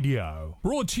Radio,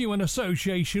 brought to you in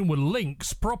association with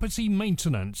Links Property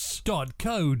Maintenance.co.uk.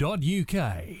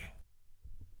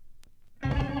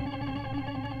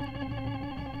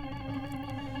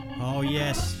 Oh,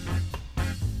 yes.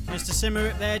 Mr.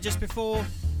 Simmerip there just before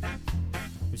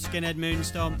with Skinhead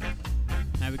Moonstomp.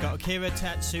 Now we've got Akira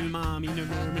Tatsumami.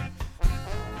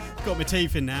 Got my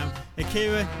teeth in now.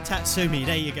 Akira Tatsumi,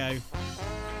 there you go.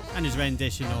 And his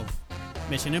rendition of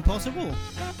Mission Impossible.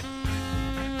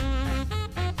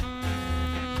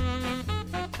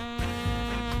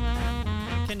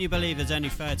 Can you believe there's only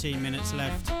 13 minutes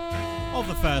left of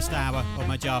the first hour of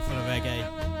my jar full of reggae?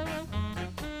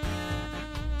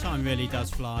 Time really does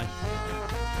fly.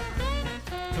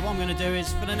 So what I'm going to do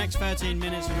is, for the next 13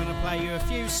 minutes, I'm going to play you a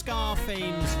few ska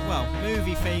themes, well,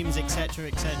 movie themes, etc.,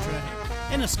 etc.,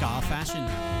 in a ska fashion.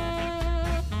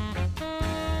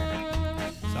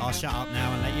 So I'll shut up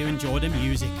now and let you enjoy the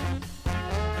music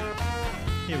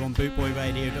here on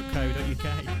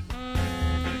bootboyradio.co.uk.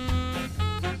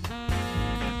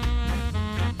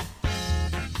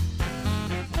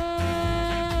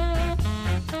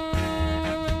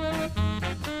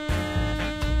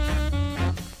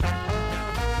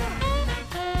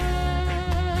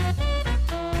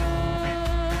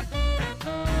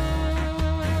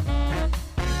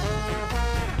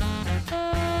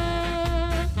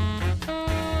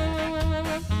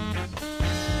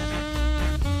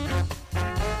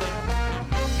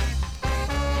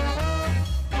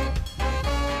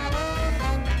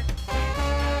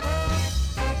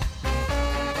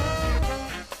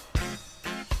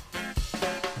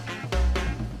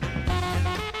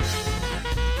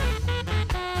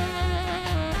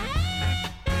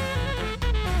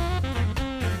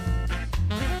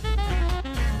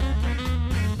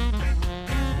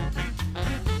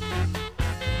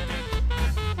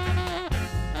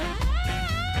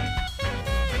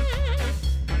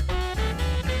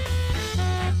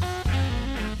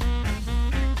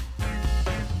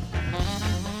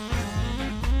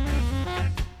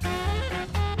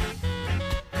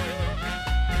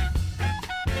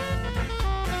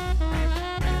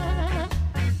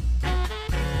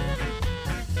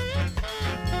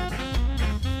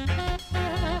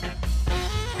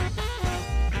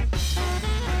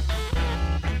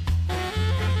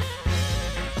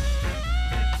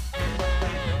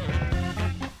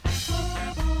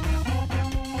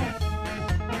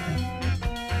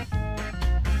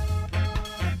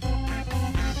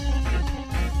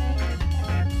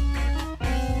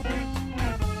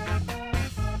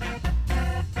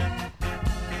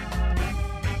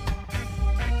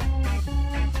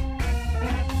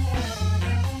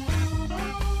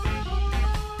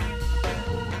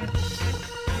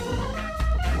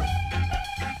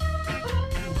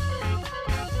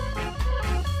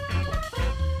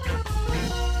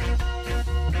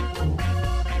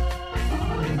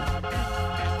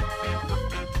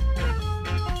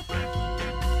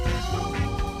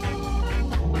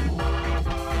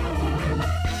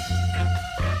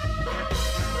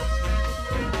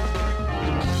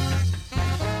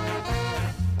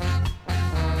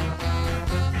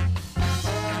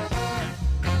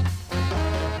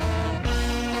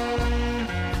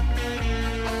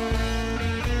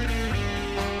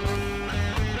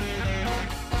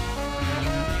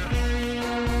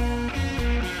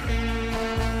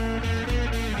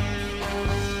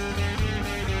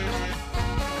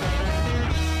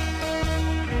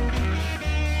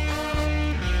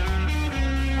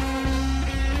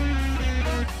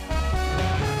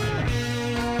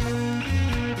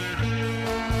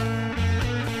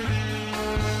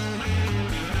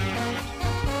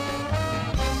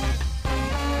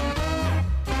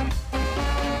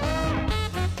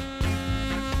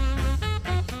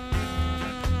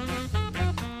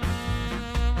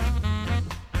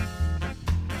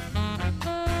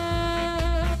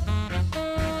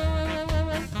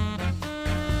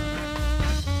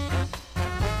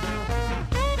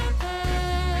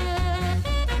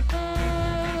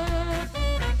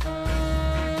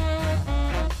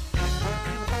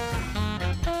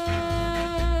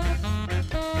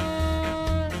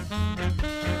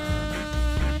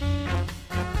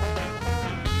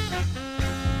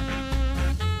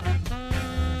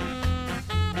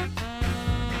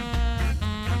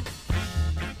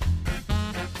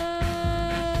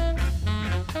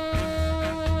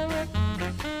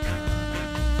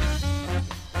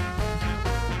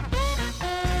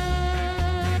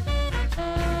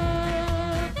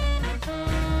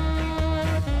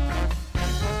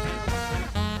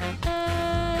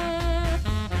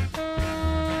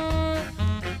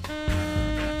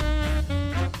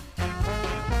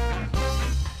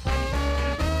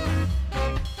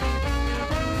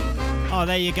 Oh,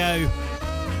 there you go.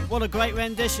 What a great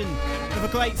rendition of a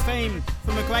great theme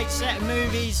from a great set of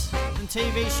movies and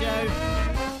TV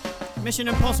show. Mission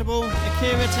Impossible,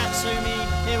 Akira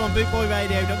Tatsumi, here on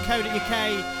bootboyradio.co.uk.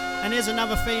 And here's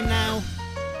another theme now,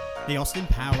 the Austin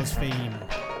Powers theme.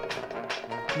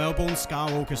 Melbourne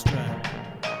Ska Orchestra.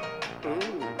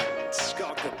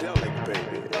 Skakadelic,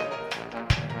 baby.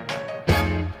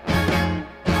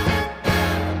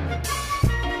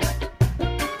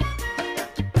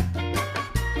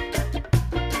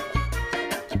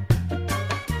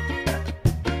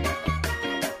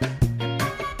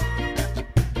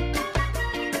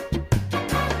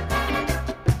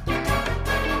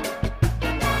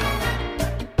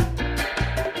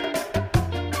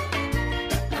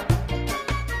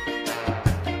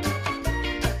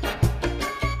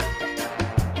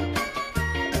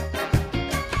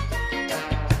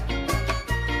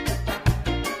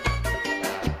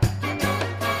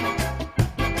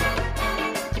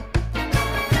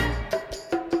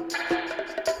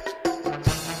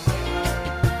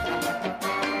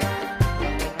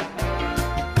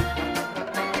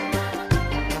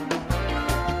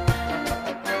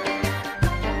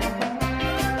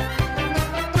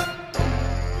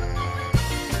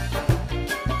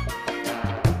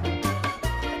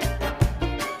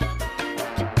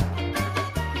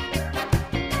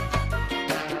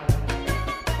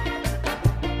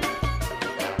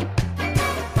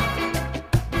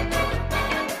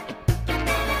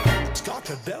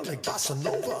 Bossa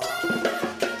Nova.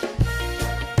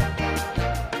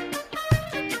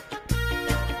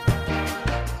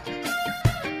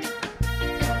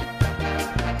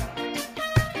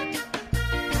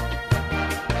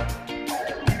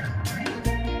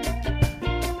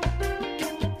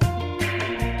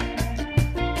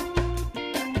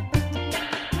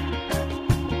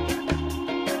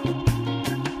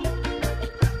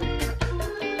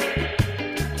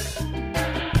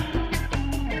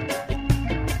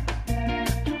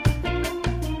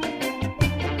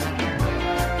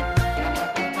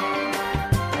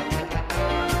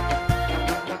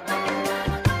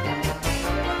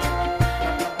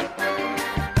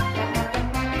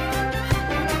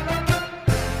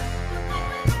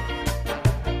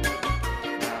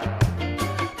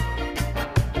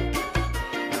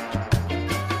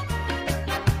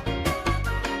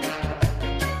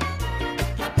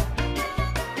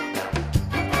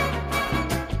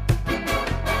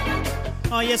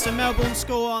 Oh yes, the Melbourne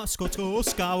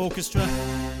Ska Orchestra.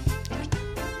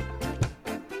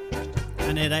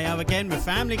 And here they are again with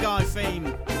Family Guy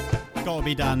theme. Gotta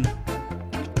be done.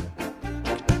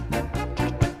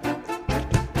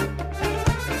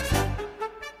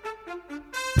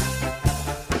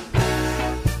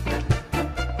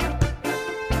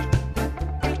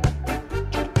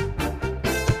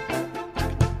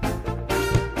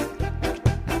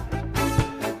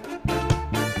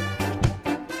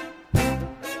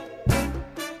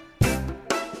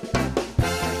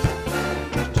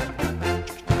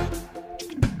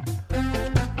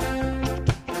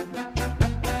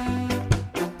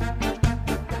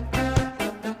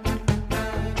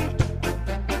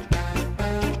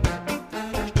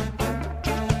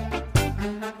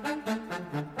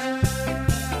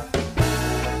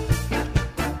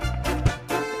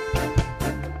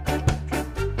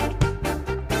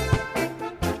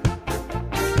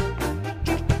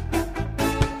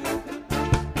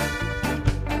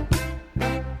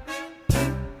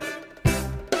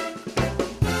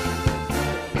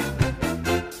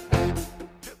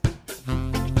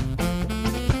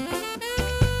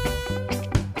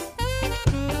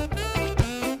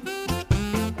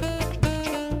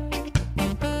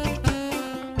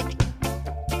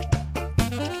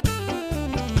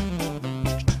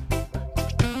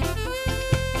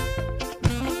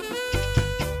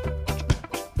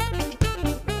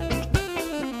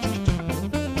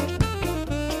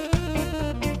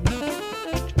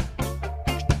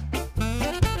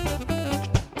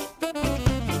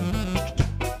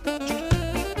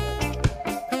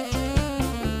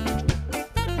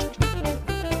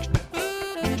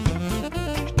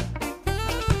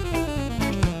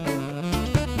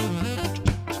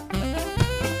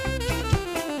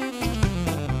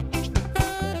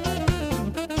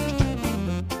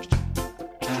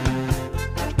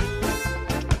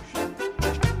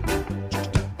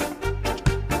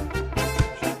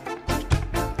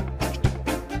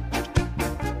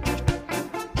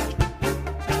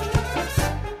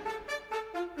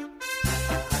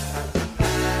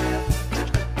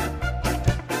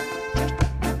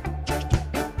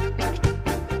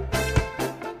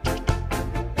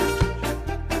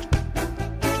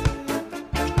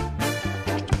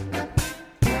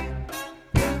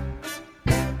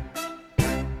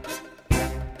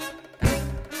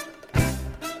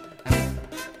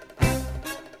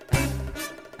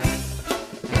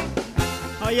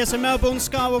 yes, a Melbourne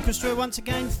Ska Orchestra once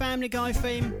again, Family Guy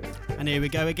theme. And here we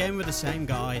go again with the same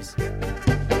guys.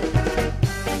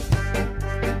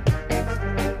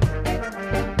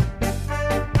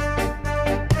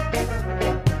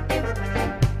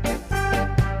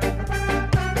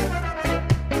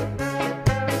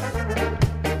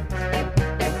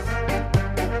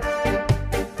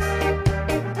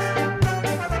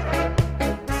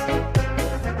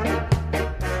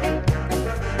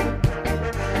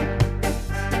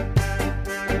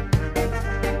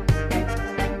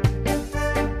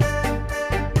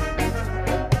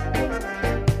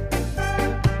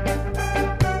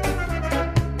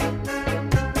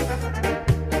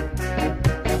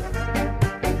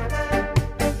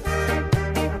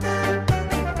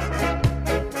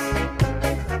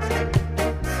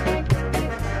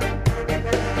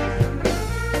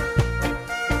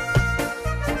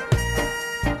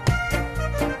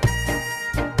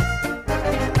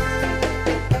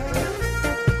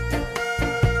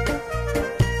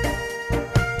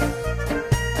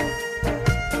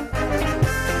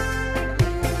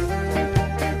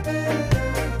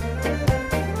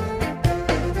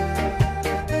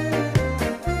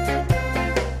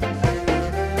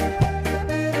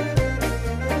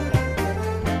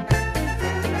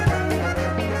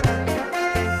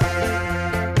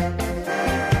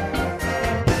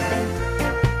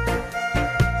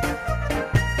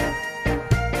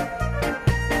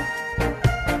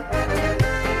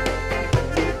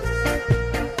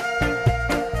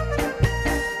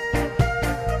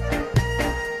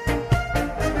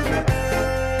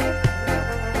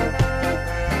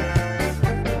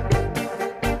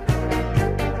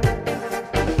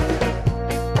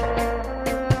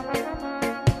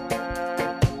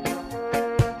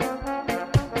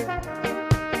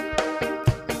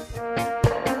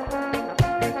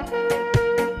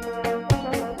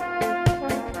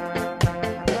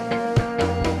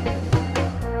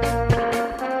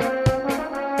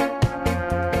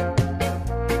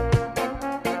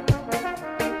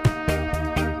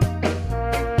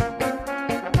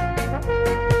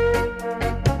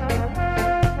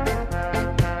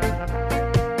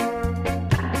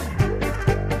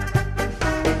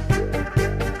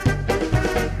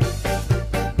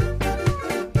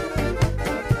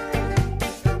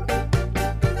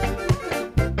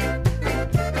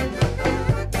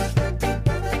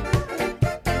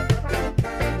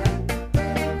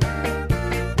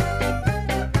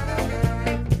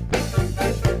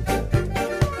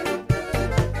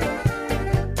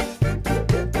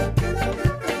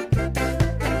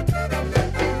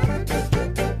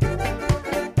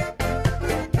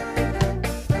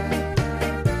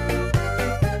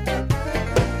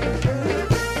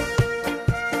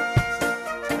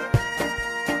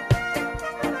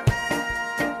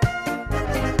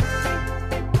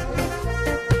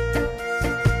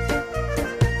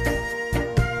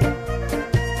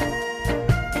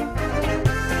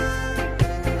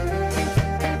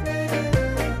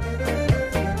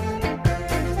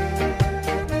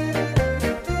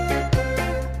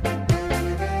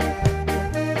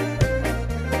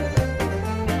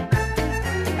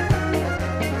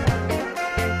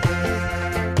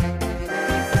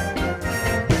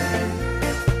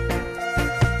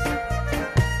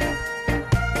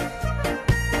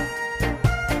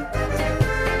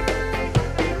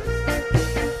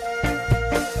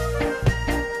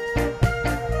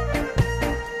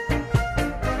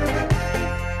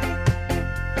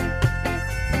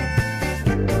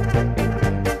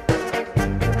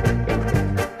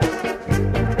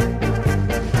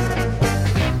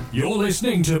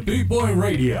 listening to Boot Boy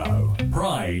Radio.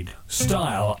 Pride,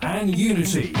 style, and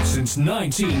unity since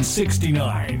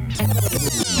 1969.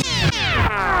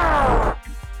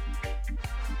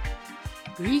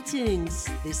 Greetings,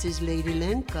 this is Lady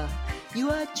Lenka. You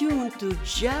are tuned to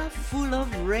Ja Full of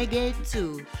Reggae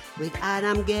 2 with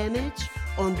Adam Gamage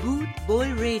on Boot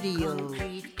Boy Radio.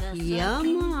 Yeah,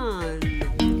 man.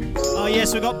 Oh,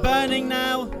 yes, we've got Burning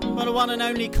now. Got the one and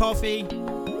only Coffee.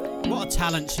 What a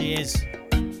talent she is.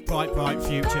 Bright, bright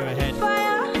future ahead.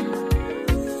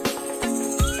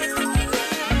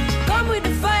 Come with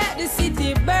the fire, the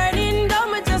city burning.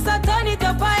 Don't just turn it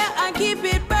up fire and keep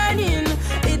it burning.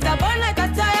 It a burn like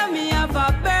a tire, me have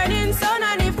a burning sun.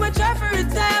 And if we try for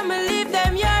retire, me leave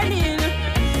them yearning.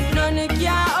 None it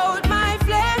can out my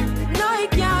flame. No,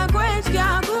 it can't quench,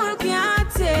 can't cool,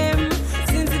 can't tame.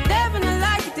 Since the devil don't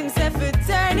like it himself, it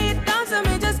turn it down. So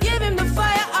me just give him the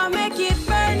fire and make it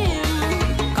burning.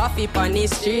 Coffee on the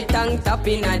street, tongue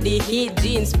tapping at the heat.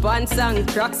 Jeans, pants and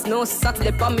cracks, no socks,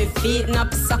 lip on me feet.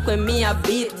 Nap sock when me a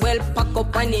beat, well pack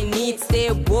up on the neat.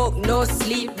 Stay woke, no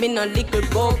sleep, me no liquor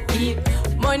go peep.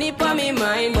 Money for me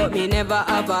mind, but me never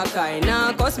have a kind.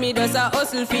 Now, cause me does a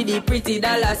hustle for the pretty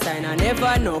dollar sign. I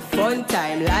never know fun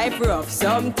time, life rough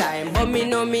sometime. But me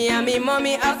know me and me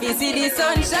mommy happy see the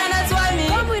sunshine. That's why me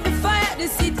come with the fire, the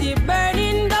city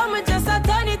burning down. Me just a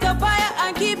turn it up higher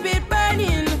and keep it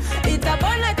burning. It a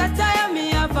burn like a tire, me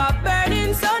have a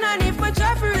burning sun. And if me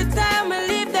try to retire, me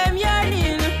leave them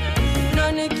yearning.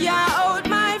 None it can out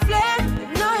my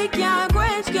flame. No, it can't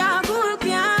quench, can't cool,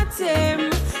 can't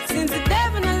tame. Since the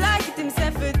devil don't like it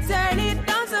himself, it turn it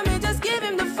down. So me just give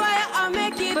him the fire and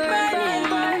make it burning.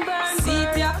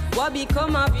 See ya, what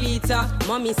become a Peter?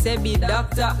 Mommy say be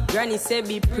doctor, granny say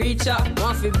be preacher.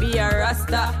 Want fi be a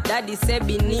rasta, daddy say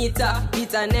be neater.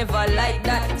 Peter never like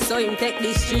that, so him take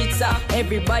the streets up.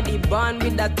 Everybody born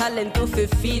with a talent to fi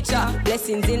feature.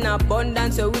 Blessings in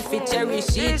abundance, so we fi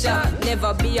cherish each other.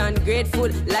 Never be ungrateful,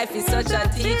 life is such a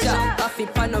teacher. Coffee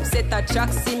pan upset a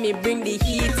track, see me bring the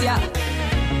heat, yeah.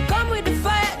 Come with the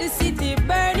fire, the city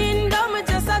burning down. Me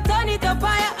just a turn it up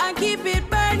higher and keep it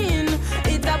burning.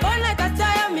 It a burn like a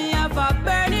tire, me have a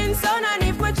burning sun. And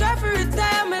if me try to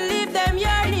retire, me leave them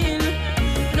yearning.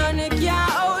 None it can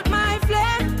out my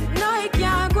flame. No, it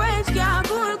can't quench, can't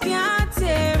cool, can't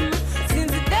tame.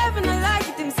 Since the devil don't like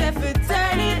it himself, it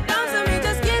turn it down. So me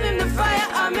just give him the fire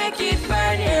and make it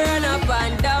burning. Run up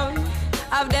and down,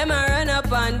 have them a run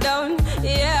up and down.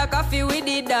 Yeah, coffee with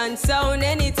the dance sound.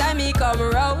 Anytime he come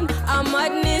around, a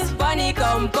madness funny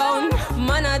compound.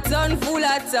 Man a ton full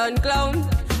of ton clown.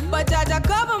 But Jaja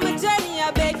cover my journey,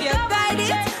 I beg you guide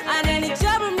it. And any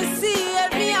trouble me see,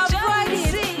 help me avoid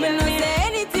it. Me no say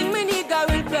anything, me nigga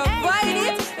will provide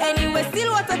it. Anyway,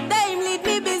 still what a time, lead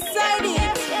me beside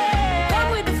it.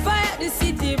 Come with the fire, the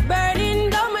city burning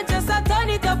down. Me just a turn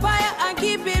it up higher and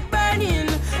keep it burning.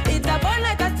 It a burn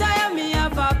like a tire, me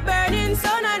have a burning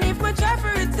sun. And if me try to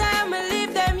retire, me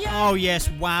leave them. Oh yes,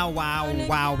 wow, wow,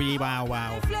 wowie, wow,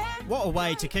 wow. What a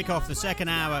way to kick off the second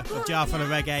hour of Jar Full of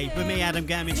Reggae with me, Adam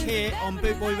Gamage, here on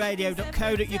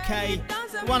bootboyradio.co.uk.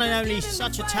 The one and only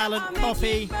Such a Talent,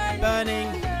 Coffee, Burning.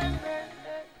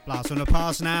 Blast from the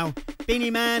past now.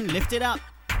 Beanie Man, lift it up.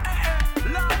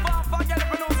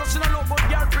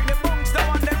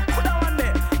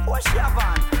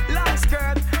 Long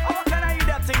skirt, how can I eat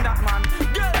that thing that man?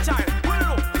 Girl child,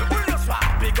 will you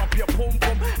swap? Big up your pum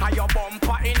pum and your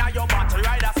bumper in your battery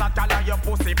rider saddle and your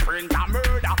pussy print a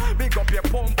murder. Big up your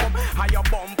pum pum and your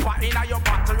bumper in your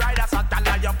battery rider saddle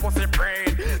and your pussy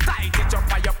print. Tight it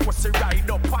up and your pussy ride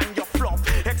up and your flop.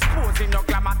 Exposing your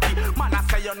glamour tea. Man I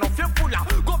say you know you full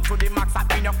of. Go to the max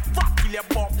and in your fat till you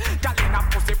buff. Girl in a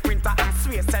pussy printer and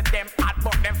swear said them hard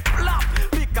but them flop.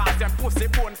 Because them pussy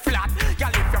bone flat.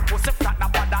 Girl if your pussy flat now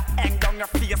bother hang down your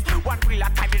face. One wheel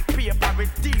at time paper we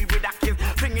deal with a kiss.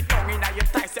 Bring it down in your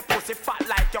thighs, your pussy fat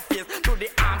like your face. To the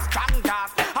Armstrong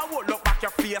gas, I will look back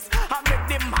your face. I make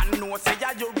the man know say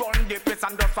yeah you run the place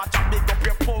and just watch a big up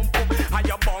your pum pum and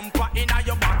your bumper in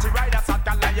your body rider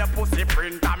saddle and your pussy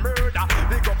print a murder.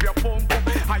 Big up your pum pum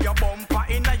and your bumper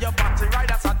in your body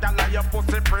rider saddle and your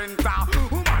pussy printer.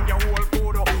 Woman your whole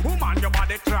good, woman your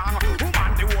body strong,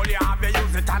 woman the whole you have you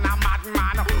use it and a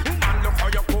madman. Woman look how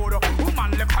you good,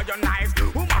 woman look how you nice,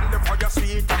 woman look how you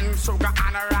sweet and sugar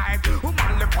and a rice.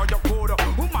 Woman look how you good,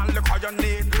 woman look how you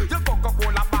neat. Your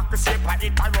Coca-Cola back the shape like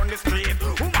it I run the street.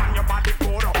 Woman your body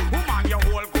good, woman your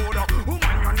whole good,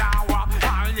 woman you now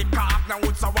and lick off now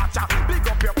what's a watcher. Big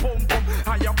up your pum pum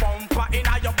and your bumper in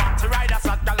your body rider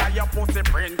saddle and your pussy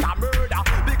print a murder.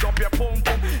 Big up your pum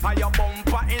pum and your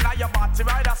bumper in your body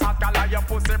rider saddle and your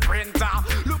pussy printer.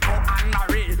 Look how Anna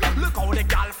Ray, look how the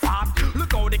gal fat,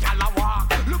 look how the gal a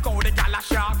walk, look how the gal a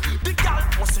shark. The gal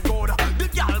pussy good, the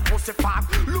gal pussy fat.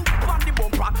 Look on the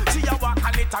bumper, see a walk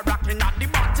a little rocking at the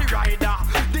body rider.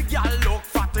 The gal look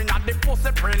fat in at the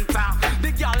pussy printer.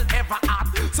 The gal ever hot,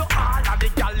 so all of the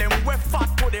gal them we fat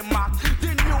to the max.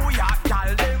 The New York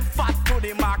gal them fat to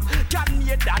the max.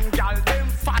 Canadian gal them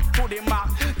fat to the max.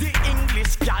 The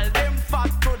English gal them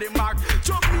fat to the max.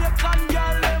 Jamaican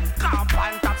gal them camp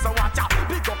and tap, so watch out.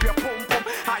 Pick up your pum pum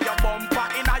and your bumper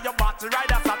in your body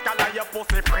rider saddle and your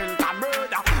pussy printer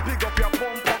murder. Pick up your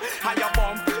pum pum and your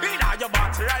bumper in your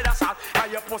body rider saddle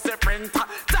and your pussy printer.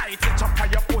 Tight it up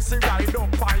and your pussy ride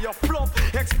up and your flop.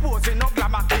 Exposing no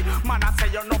glamour tea. Man I say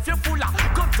you know you full of.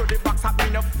 Come to the box and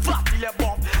bring a flat till you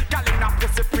bump. Girl in a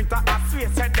pussy printer and swear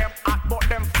say them hot but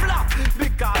them flap.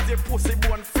 Because your pussy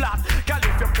bone flat. Girl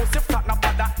if your pussy flat now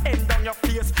bother end down your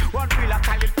face. One wheel at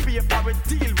toilet paper we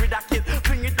deal with a kid.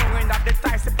 Bring it down in the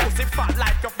thighs, the pussy fat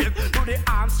like your face. Do the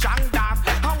Armstrong dance,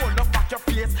 I hold up back your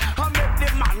face. I make the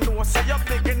man know say you're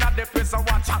big in the place. So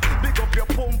watch out, big up your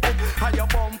pum pum and your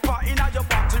bumper in your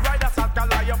body rider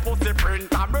saddle and your pussy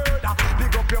print a murder.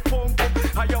 Big up your pum pum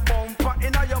and your bumper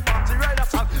in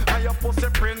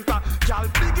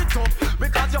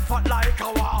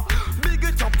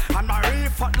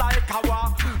fat like a war.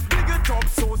 Big it up,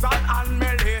 Susan and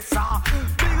Melissa.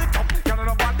 Big it up, you know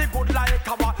nobody good like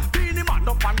a war. Beanie man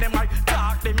up on them, I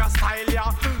talk them your style,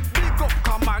 yeah. Big up,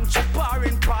 Comanche,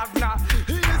 Barin partner.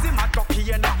 Easy, my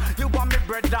ducky, and you want me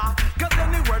brother. Cause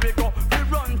anywhere we go, we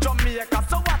run Jamaica.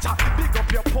 So watch out, big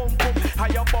up your pump pump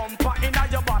and your bumper in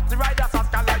your body. Riders and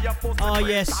scala, your post. Oh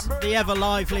yes, the ever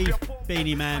lively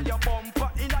Beanie Man.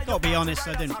 Gotta be honest,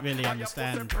 I didn't really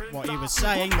understand what he was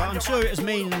saying, but I'm sure it was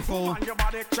meaningful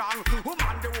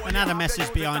and had a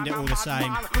message behind it all the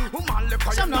same.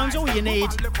 Sometimes all you need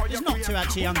is not to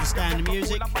actually understand the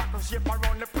music,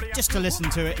 just to listen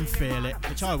to it and feel it,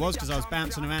 which I was because I was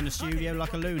bouncing around the studio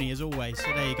like a loony as always,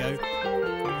 so there you go.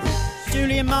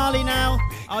 Julian Marley now,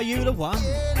 Are You the One?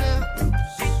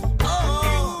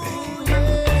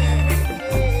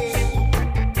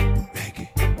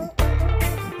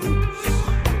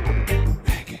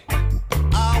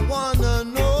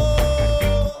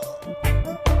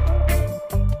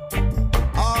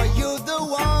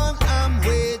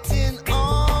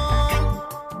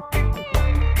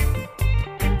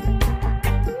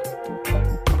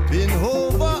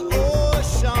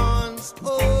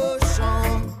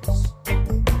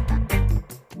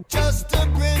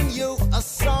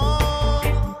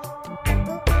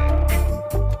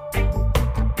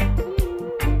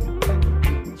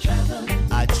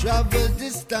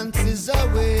 Distances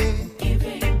away,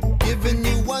 giving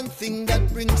you one thing that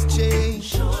brings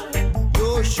change.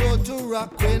 You're sure to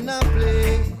rock when I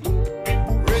play.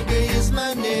 Reggae is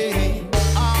my name.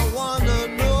 I wanna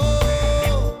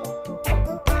know,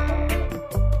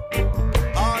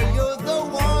 are you the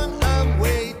one I'm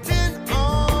waiting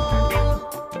on?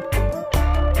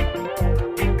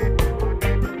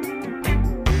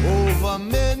 Over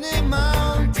many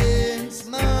mountains,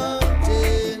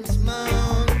 mountains,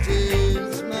 mountains.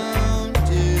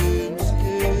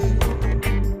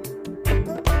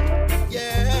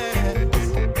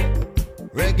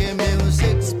 Reggae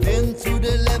music's been through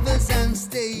the levels and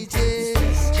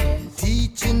stages,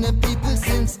 teaching the people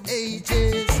since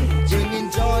ages,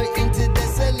 bringing joy into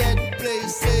desolate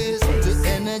places, to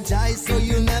energize so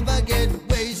you never get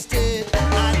wasted.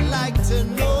 I'd like to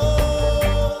know,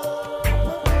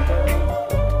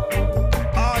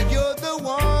 are you the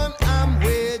one I'm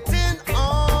waiting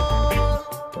on?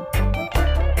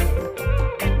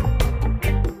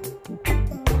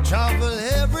 Travel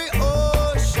every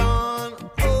ocean,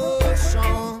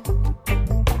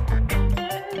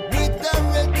 with the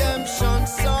redemption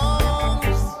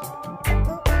songs.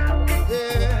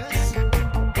 Yes.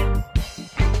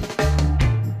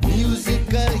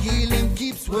 Musical healing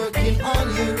keeps working on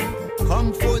you,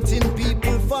 comforting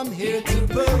people from here to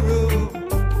Peru.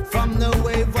 From the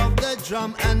wave of the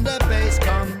drum and the bass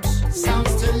comes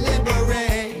sounds to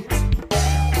liberate.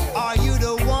 Are you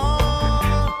the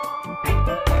one?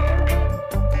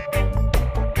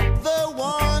 The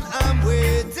one I'm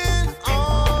waiting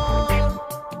on.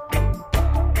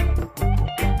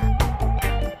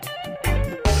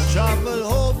 Travel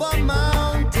over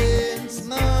mountains,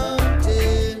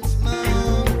 mountains,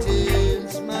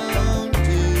 mountains,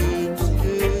 mountains.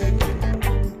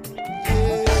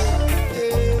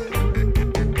 Yeah,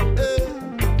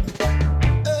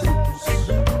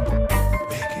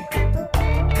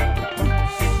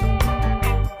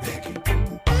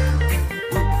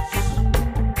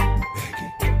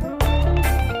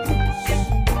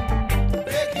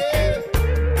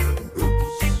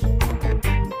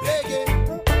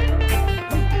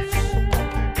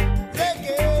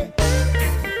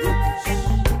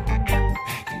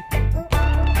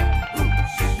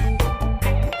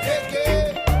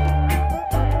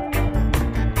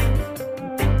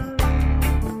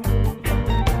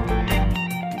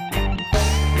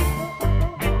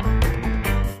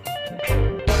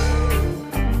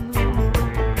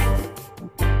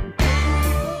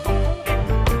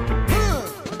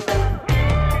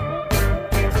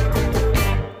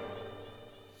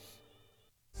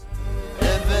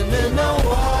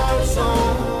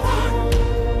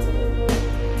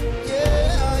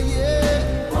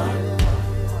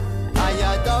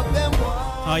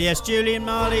 Oh yes, Julian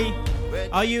Marley,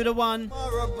 Are You the One?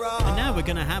 And now we're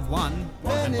going to have one,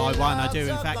 and by one I do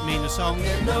in fact mean a song,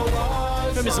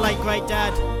 from his late great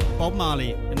dad, Bob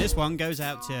Marley. And this one goes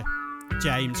out to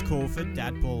James Crawford,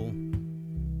 Dad Paul,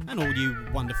 and all you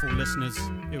wonderful listeners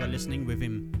who are listening with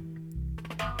him.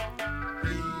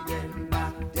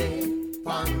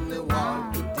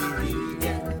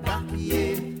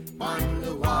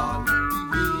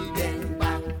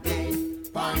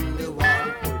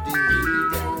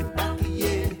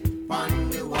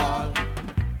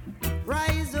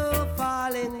 Rise, oh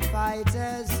fallen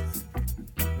fighters,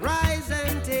 rise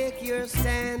and take your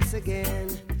stand. dance again.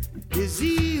 Is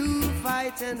he who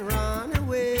fight and run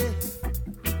away?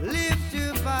 Live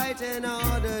to fight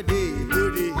another day.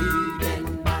 Put the heathen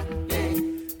back,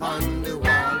 yeah, on the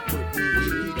wall. Put the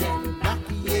heathen back,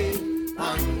 yeah,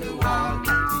 on the wall.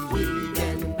 Put the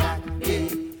heathen back, yeah,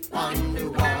 on the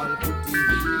wall. Put the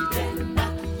heathen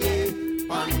back,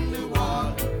 yeah, on the wall.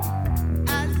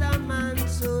 As a man,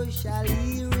 so shall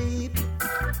he reap.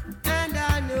 And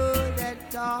I know that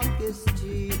talk is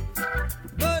cheap,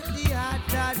 but the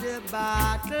hotter the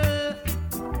battle,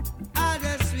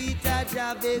 the sweeter the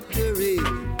victory.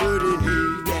 Put the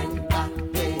heathen back,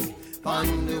 yeah, on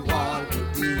the wall. Put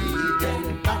the heathen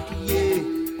back,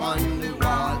 yeah, on the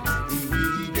wall. The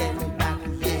heathen back,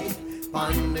 yeah,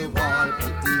 on the wall.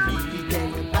 Put the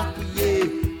heathen back, yeah,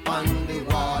 on the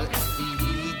wall. The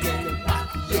heathen back,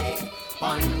 yeah,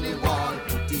 on the wall.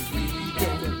 Put the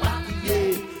heathen back,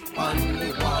 yeah, on the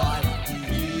wall. The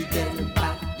heathen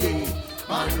back, yeah,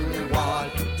 on the wall.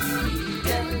 The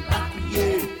heathen back,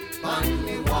 yeah, on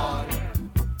the wall.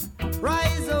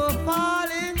 Rise, oh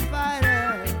fallen fighter,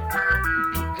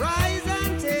 rise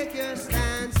and take your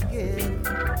stance again.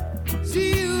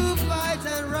 See you fight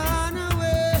and run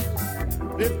away.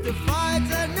 Lift the fight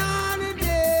another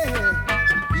day.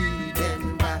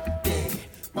 Heathen back, yeah,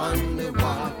 on the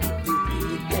wall. The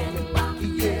heathen back,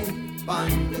 yeah, on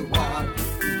the wall.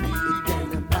 The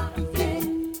heathen back, yeah,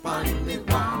 on the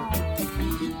wall. The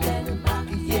heathen back,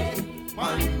 yeah,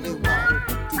 on the wall.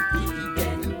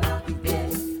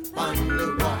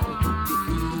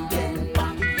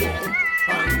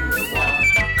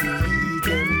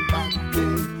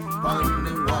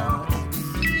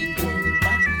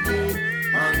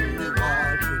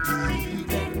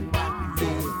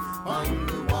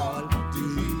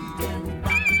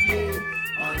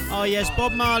 Oh yes,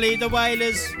 Bob Marley, The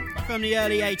Wailers, from the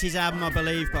early 80s album I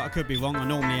believe, but I could be wrong, I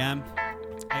normally am.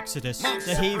 Exodus,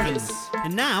 The Heathens.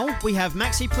 And now we have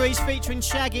Maxi Priest featuring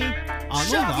Shaggy, I'm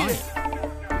Alright.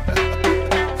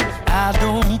 I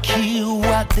don't care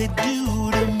what they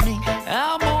do to me,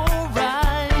 I'm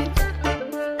alright.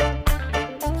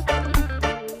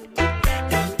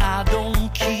 And I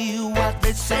don't care what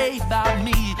they say about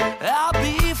me, I'll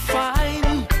be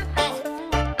fine.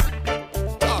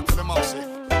 Talk to the mousy.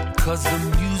 'Cause the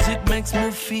music makes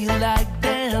me feel like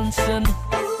dancing,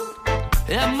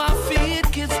 and my feet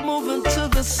gets moving to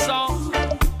the song.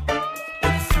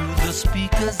 And through the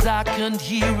speakers I can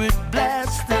hear it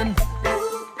blasting,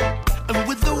 and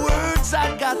with the words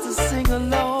I got to sing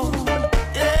along.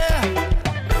 Yeah.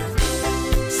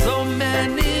 So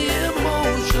many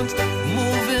emotions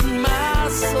moving my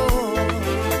soul.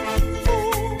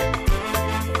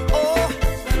 Oh,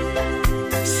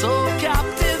 so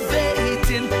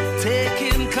captivating,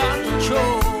 taking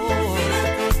control.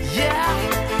 Yeah.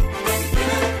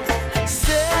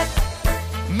 Set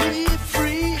me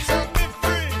free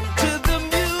to the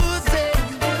music,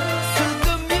 to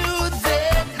the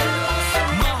music.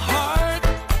 My heart,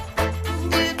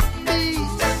 it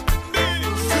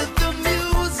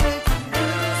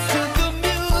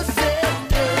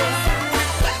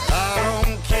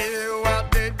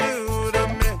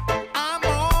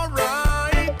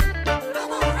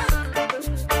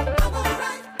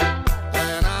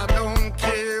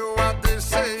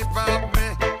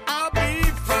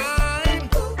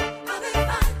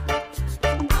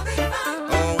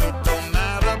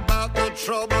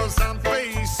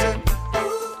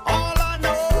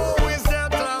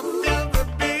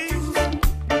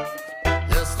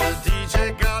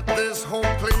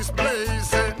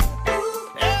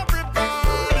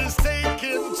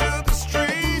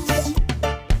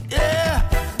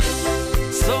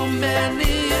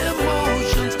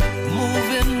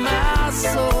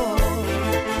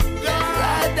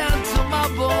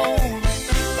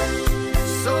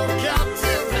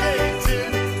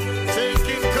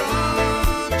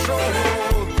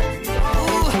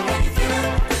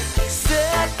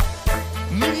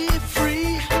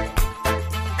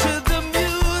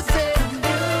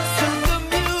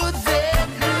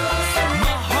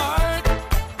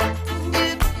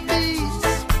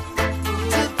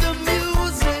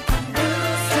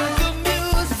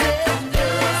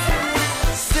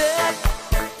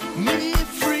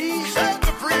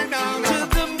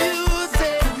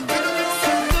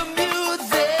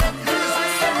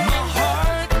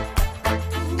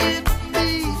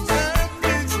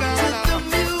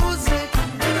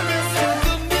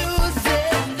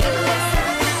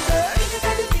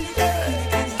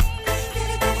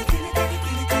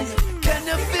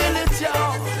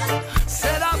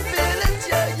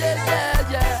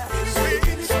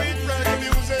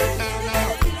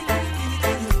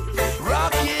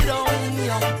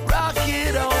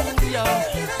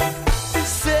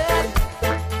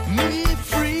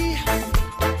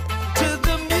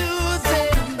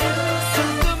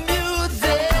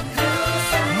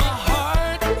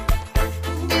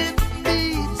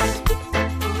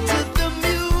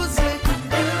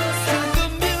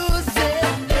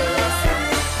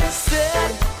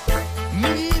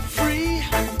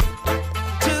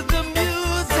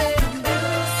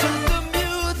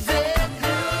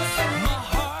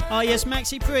yes,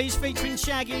 Maxi Priest featuring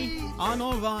Shaggy. I'm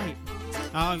alright.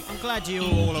 I'm glad you're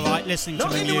all alright listening to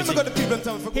the music.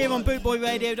 Here on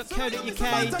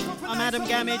bootboyradio.co.uk, I'm Adam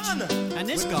Gamage, and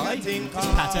this guy is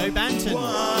Pato Banton.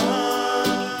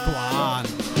 Guan.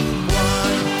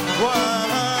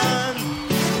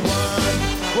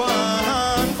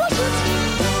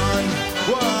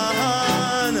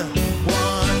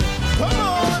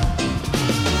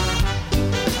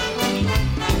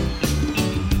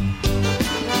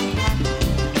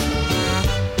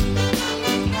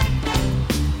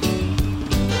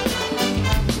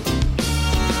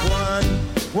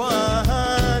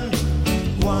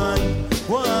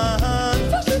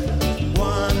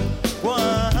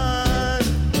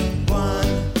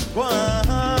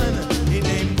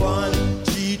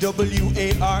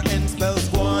 W-A-R-N spells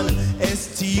Guan,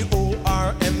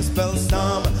 S-T-O-R-M spells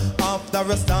Storm. After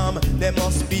a storm, there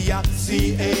must be a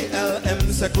C-A-L-M,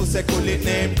 Seku Seku lit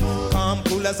name. Calm,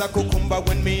 cool as a cucumber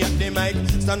when me at the mic.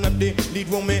 Stand up the lead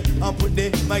woman and put the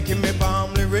mic in me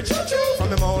palm. Lyrics from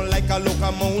me mouth like a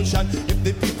locomotion. If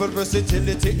the people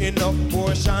versatility enough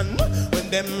portion, when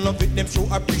them love it, them show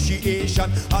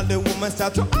appreciation. All the women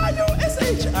start to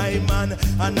R-U-S-H-I man.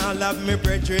 And all of me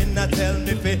brethren that tell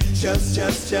me fi just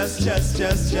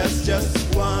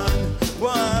one.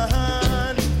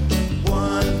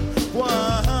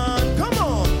 Come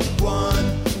on, one.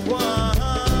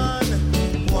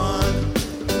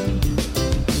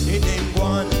 It ain't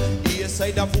one. A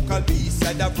side of vocal, B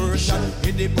side of version.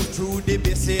 It they put through the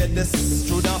bass, say this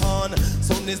through the horn.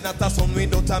 Sound is not a sound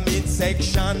without a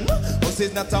midsection. House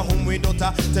is not a home without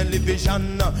a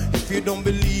television. If you don't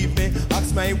believe me,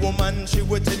 ask my woman. She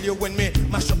will tell you when me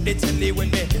mash up the telly, when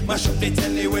me mash up the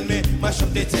telly, when me mash up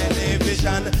the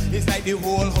television. It's like the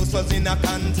whole house was in a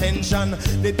contention.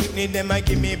 They think me them I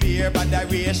give me beer, but the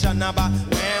ration about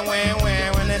where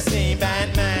when I say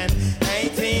Batman.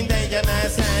 18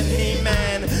 dangerous and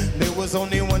He-Man. There was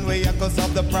only one way I could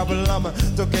solve the problem.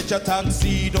 To catch a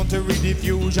taxi, don't to read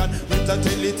diffusion. Rent a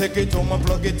telly, take it home and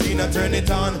plug it in and turn it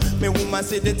on. My woman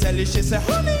said the telly, she said,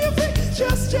 honey, you think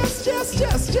just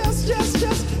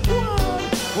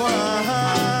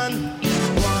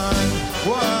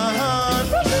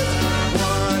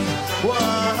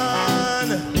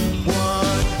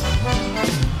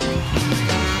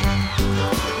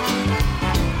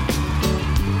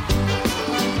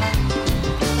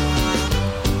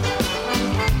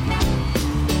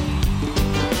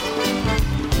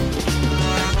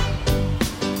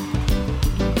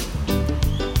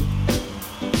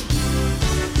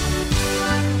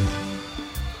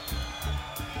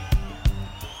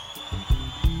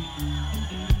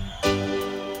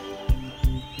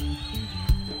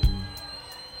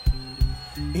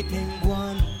it ain't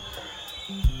one.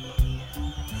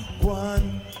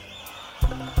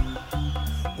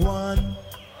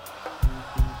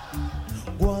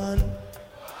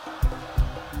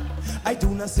 I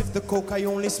do not sip the coke, I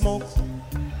only smoke.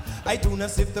 I do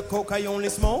not sip the coke, I only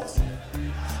smoke.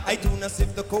 I do not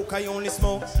sip the coke, I only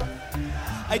smoke.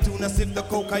 I do not sip the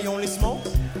coke, I only smoke.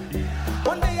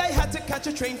 One day I had to catch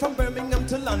a train from Birmingham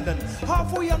to London.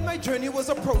 Halfway on my journey was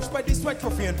approached by this white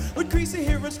ruffian with greasy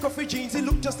hair and scruffy jeans. He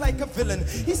looked just like a villain.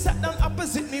 He sat down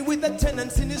opposite me with a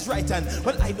tenance in his right hand.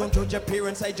 Well, I don't judge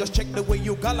appearance, I just check the way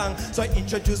you galang. So I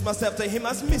introduced myself to him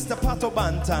as Mr. Pato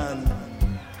Banton.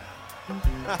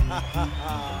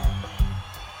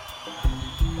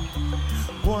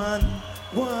 One.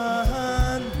 One.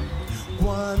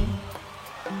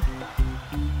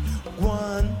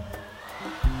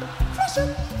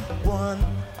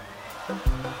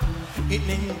 It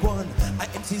ain't one. I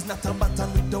MC's not a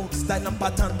button without style and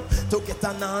pattern. To get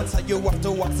an answer, you have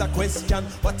to ask a question.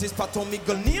 What is Pato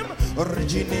Miguel name?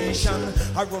 Origination.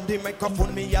 Around the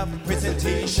microphone, me have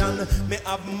presentation. Me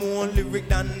have more lyric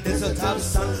than desert of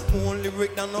sun. More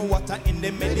lyric than the water in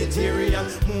the Mediterranean.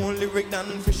 More lyric than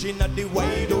fishing at the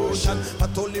wide ocean.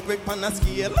 Pato lyric on a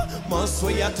scale must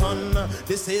weigh a ton.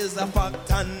 This is a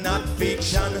fact and not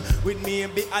fiction. With me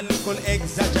be a little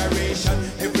exaggeration.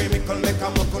 Every mickle make a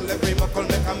muckle, every muckle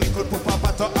make a mickle. Put a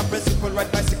pato, a bicycle,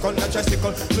 ride bicycle, not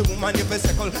tricycle. The woman if a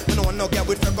sickle, no one no girl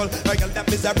with freckle. A girl that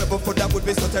miserable, for that would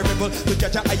be so terrible. To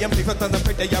judge I am different and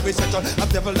afraid they are essential. I'm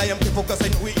devil, I am people, cause I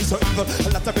know he is so evil. A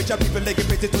lot of richer people, they give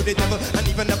pity to the devil. And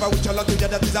even never with your lot to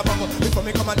that is a bubble. Before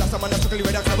me come and dance, I'm on a struggle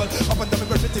with a trouble. Up and down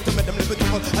me pity to make them live with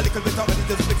trouble. A little bit of money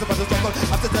to fix up on the struggle.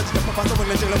 After that, you never pass a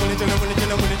willing, when they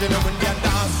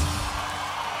dance.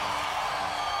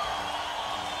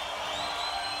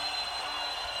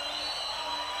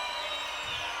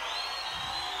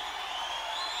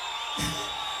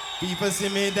 People see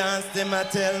me dance, them a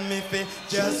tell me fi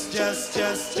just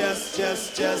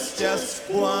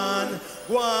one.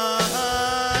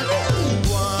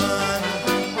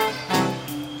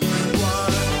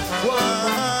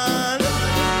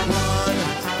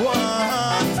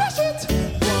 Fresh it.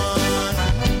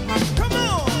 Come on.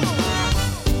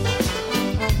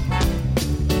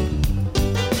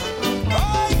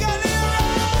 Oh, Galera.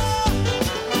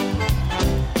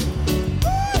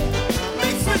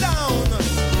 Mix me down.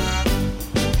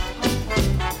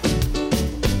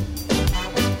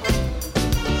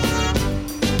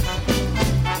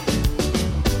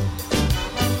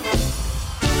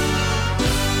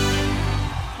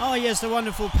 Oh yes, the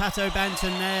wonderful Pato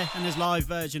Banton there and his live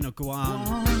version of Guam.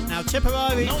 Now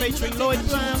Tipperary featuring Lloyd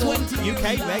Brown,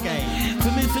 UK reggae.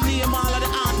 For me to name all of the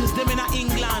artists, them in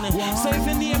England. So if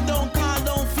your name don't call,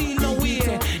 don't feel no way.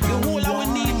 The whole I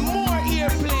will need more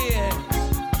airplay.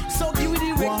 So give me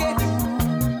the reggae.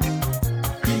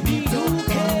 The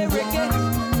UK reggae.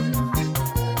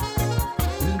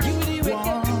 Give me the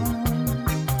reggae.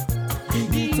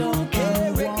 The UK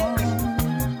reggae.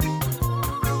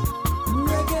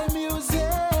 Reggae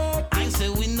music. I say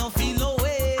we no feel no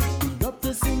way. Big up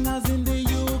the singers in the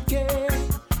UK.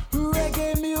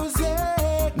 Reggae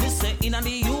music. Me say in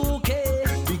the UK.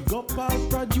 Big up our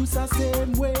producer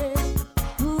same way.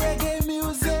 Reggae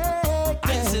music.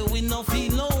 I say we no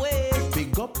feel no way.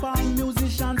 Big up our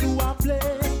musicians who are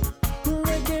play.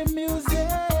 Reggae music.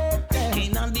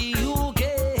 In the UK.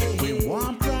 We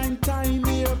want prime time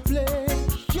here play.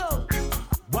 Yo.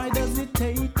 Why does it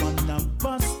take one of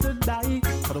us to die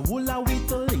for the whole of we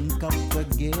to link up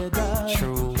together?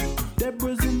 True.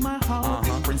 Deborah's in my heart,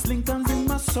 Prince Lincoln's in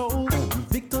my soul.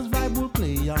 Victor's vibe will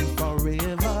play on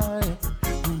forever.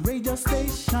 Radio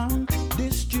station,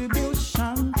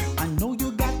 distribution. I know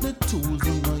you got the tools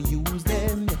and no use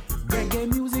them. Reggae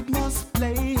music must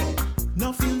play.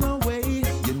 No feel no way.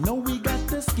 You know we got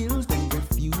the skills, don't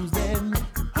refuse them.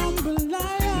 Humble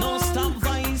lion. No stop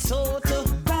vice out.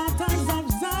 Daughters of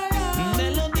Zion.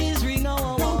 Melodies ring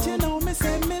our. Don't you know me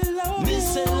say me love me you.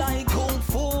 Say like kung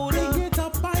fu. Big it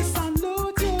up, I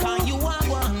salute you. Can you are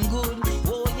one good?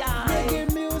 Oh yeah. Reggae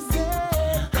music.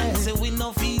 I say we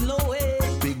no feel no way.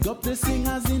 Big up the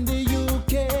singers in the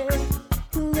UK.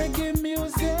 Reggae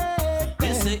music.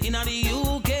 They say in the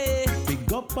UK.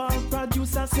 Big up our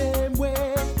producer same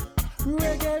way.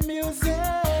 Reggae music.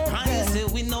 I say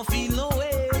we no feel no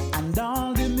way. And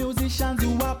all the musicians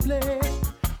who are play.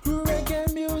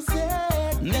 Reggae music.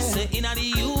 They say in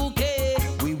the UK.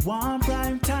 We want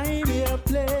prime time here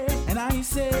play. And I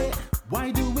say,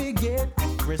 why do we get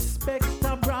respect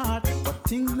abroad, but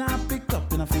things not pick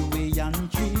up in a few way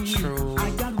and tree? True. I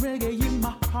got reggae in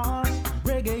my heart,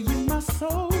 reggae in my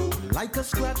soul. Like a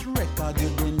scratch record, you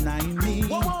deny me.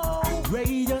 Whoa.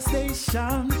 Radio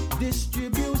station,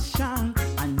 distribution.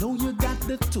 I know you got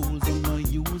the tools and no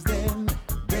use them.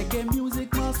 Reggae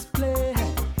music must play.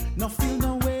 No feel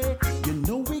no way. You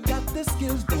know we got the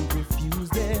skills, don't refuse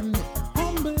them.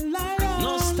 Humble lion.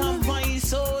 No stop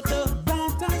voice out.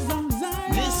 Daughters of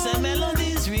Zion. Me say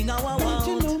melodies ring our world. Don't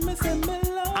you know me say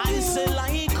melody? I say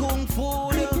like kung fu.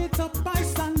 Pick it up, I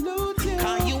salute you.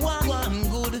 Can you are one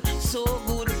good, so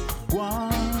good.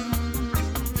 One.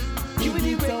 Give me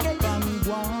the reggae.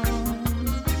 One.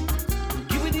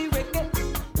 Give me the reggae.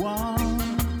 One.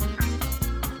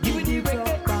 Give me the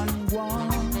reggae. One.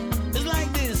 It's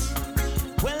like this.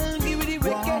 Well, give me the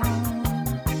reggae.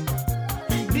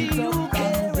 The UK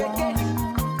reggae.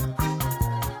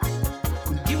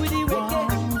 Give me the reggae.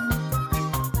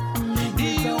 The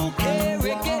UK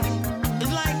reggae.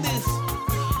 It's like this.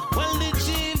 Well, the G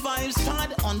vibes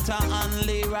Todd Hunter and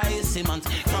Leroy Simmons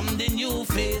from the New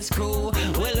Face crew.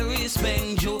 Well,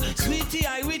 respect you. Sweetie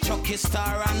Irish Chucky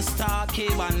Star and Starkey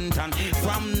Banton.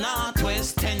 From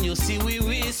Northwest 10, you see we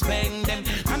respect them.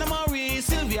 Anna Marie,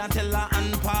 Sylvia Teller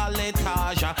and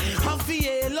Pauletaja.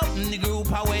 Hafiel up in the group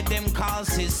where them call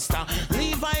sister.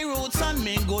 Levi Roots and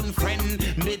me good friend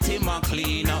Betty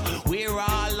McLean. We're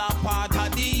all a part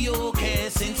of the UK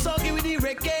since. So give me the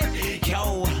reggae,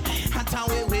 yo. That's how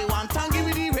we want to give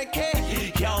me the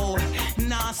reggae, yo.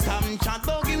 Nah stop chat,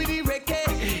 don't give me the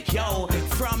reggae, yo.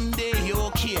 From the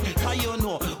UK, cause you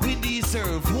know we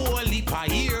deserve whole heap of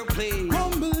airplay.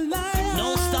 Humble lion.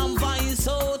 No stop voice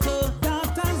out.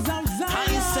 Daughters of Zion.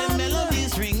 I say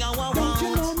melodies ring our want. Don't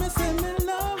you know me say me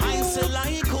love you. I say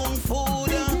like kung fu.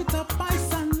 Pick it up, I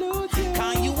salute you.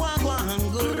 Can you walk one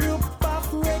good? Group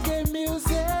of reggae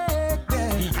music.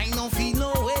 I no feel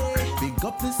no way. Big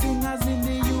up the singers in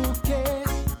the UK.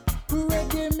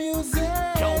 Reggae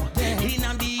music. Yo, in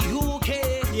the UK.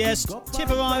 Yes,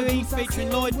 Tipperary featuring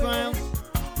Lloyd Brown.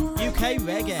 UK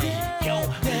reggae.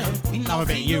 Love a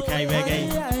bit of UK reggae.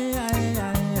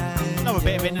 Love a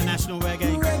bit of international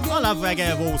reggae. I love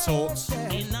reggae of all sorts.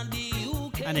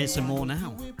 And here's some more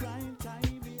now.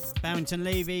 Barrington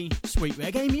Levy, sweet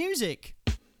reggae music.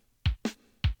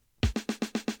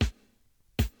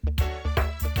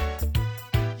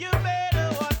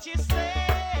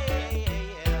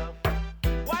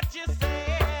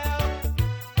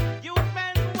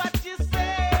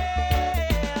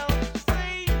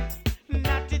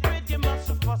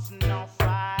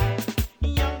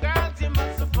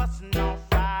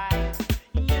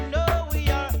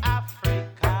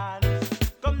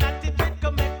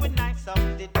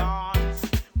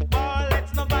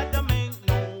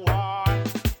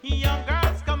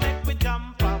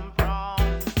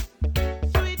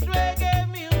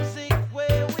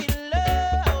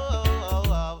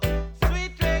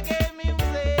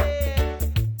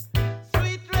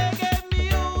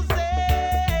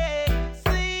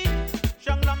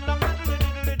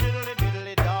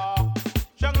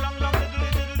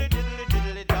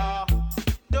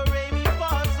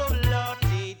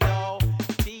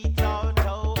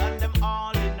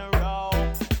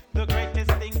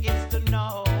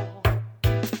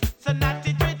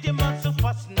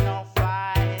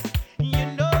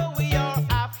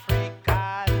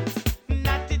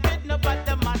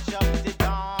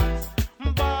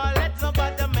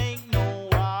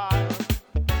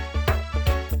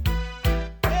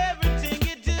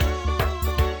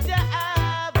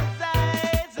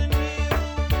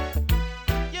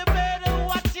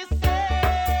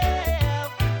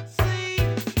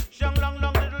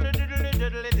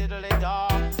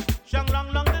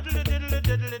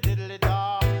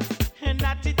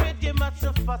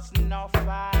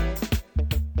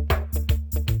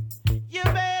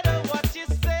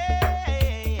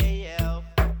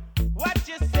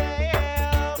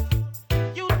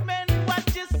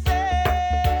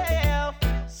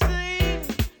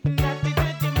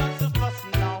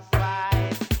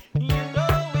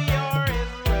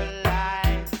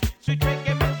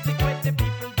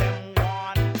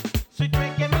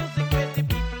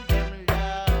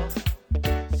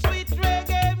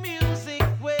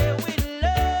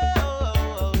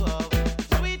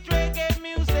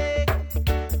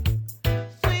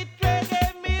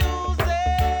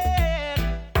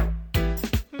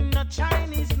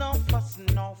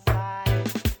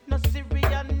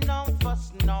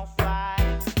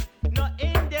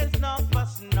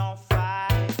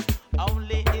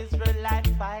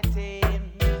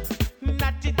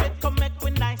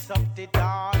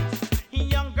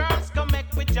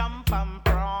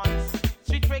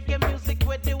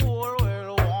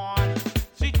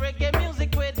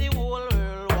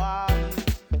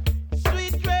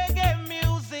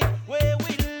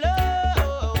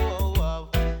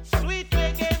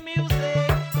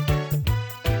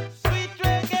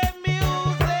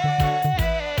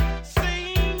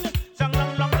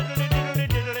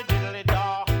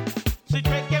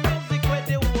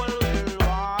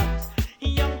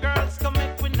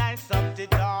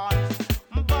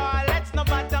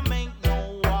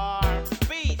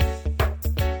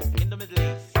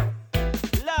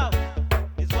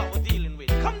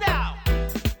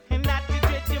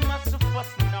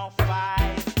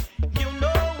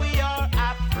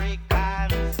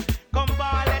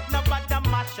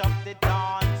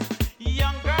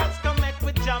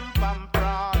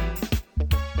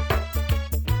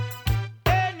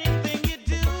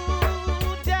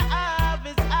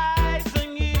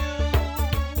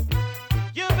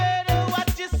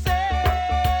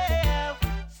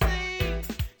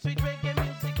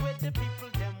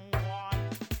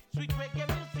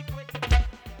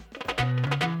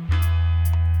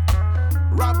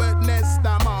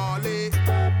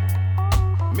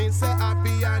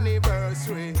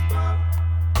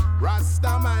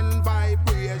 Rastaman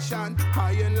vibration,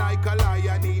 high like a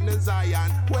lion in a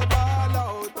Zion. We ball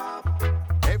out.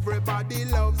 Everybody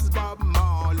loves Bob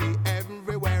Marley.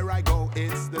 Everywhere I go,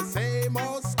 it's the same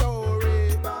old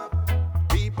story.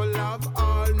 People of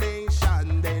all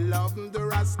nations, they love the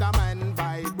Rastaman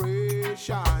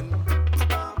vibration.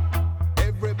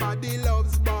 Everybody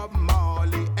loves Bob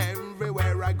Marley.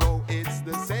 Everywhere I go, it's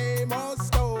the same old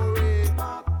story.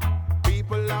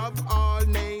 People of all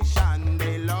nations,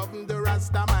 they love the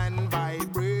Rastaman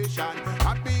vibration.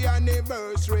 Happy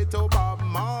anniversary to Bob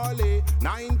Marley.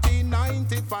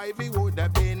 1995, he would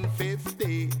have been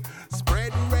 50.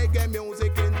 Spread reggae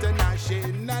music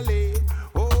internationally,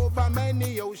 over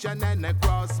many oceans and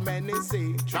across many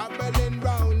seas. Traveling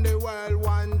round the world,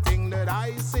 one thing that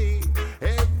I see,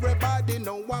 everybody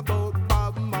know about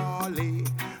Bob Marley.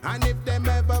 And if them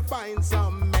ever find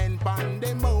some men pon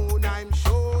them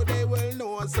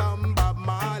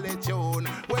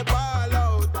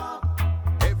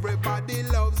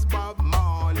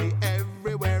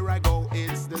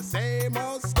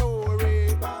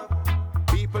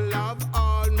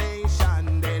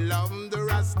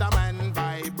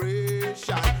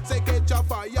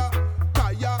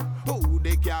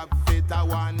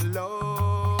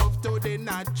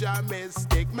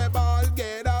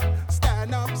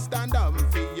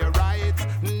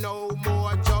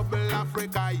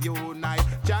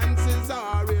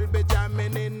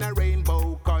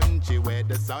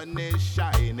sun is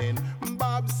shining.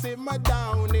 Bob simmer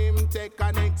down, him take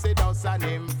an exodus and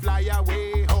him fly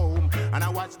away home. And I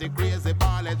watch the crazy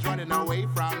ballets running away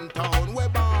from town. We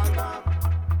ball.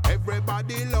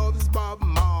 Everybody loves Bob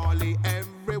Marley.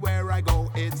 Everywhere I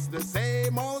go, it's the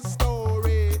same old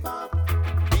story.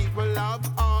 People of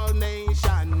all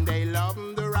nations, they love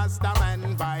the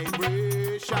Rastaman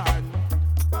vibration.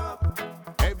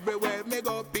 Everywhere me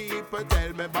go, people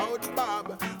tell me about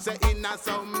Bob. Say in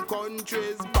some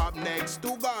countries, Bob next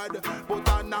to God. Put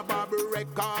on a Bob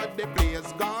record, the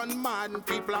place gone mad.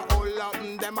 People are all up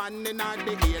in them and in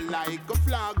the air like a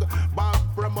flag. Bob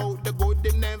promote the good,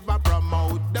 they never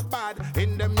promote the bad.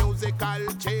 In the musical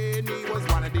chain, he was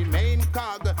one of the main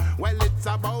cog. Well, it's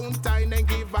about time and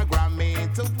give a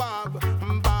Grammy to Bob.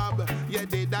 Bob, you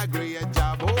did a great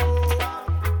job. Oh,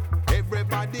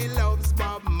 everybody loves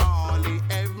Bob Marley.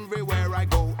 Everywhere I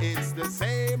go, it's the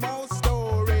same old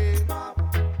story.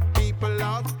 People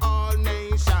of all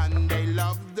nations, they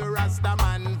love the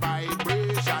Rastaman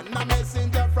vibration. A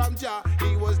messenger from Jah,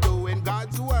 he was doing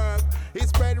God's work. He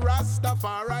spread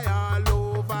Rastafari all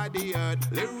over the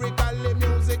earth. Lyrically,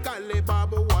 musically,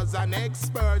 Bob was an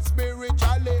expert.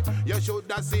 Spiritually, you should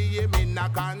have seen him in a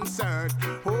concert.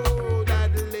 Oh,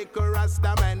 that liquor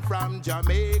Rastaman from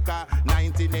Jamaica.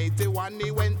 1981,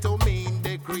 he went to meet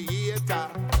the creator.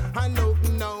 And look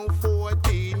now,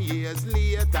 14 years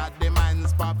later, the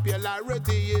man's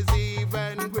popularity is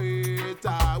even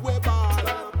greater. We ball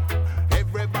up.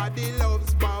 Everybody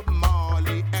loves Bob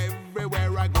Marley.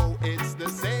 Everywhere I go, it's the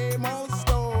same old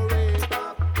story.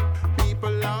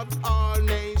 People of all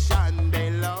nations,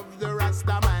 they love the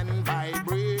Rastaman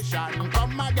vibration.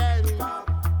 Come again.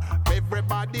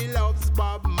 Everybody loves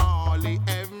Bob Marley.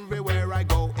 Everywhere I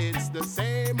go, it's the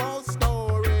same old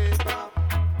story.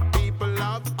 People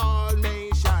of all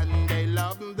nations, they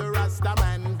love the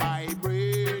Rastaman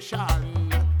vibration.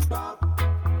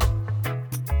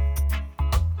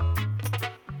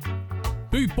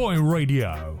 Boot Boy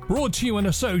Radio, brought to you in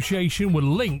association with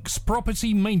Links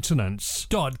Property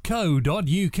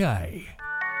Maintenance.co.uk.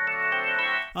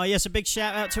 Oh yes, a big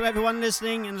shout out to everyone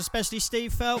listening, and especially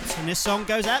Steve Phelps, and this song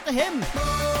goes out to him.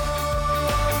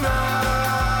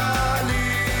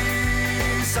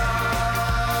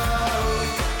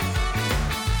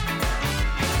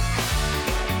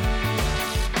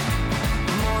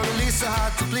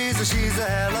 Hard to please her, she's a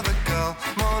hell of a girl.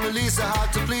 Mona Lisa,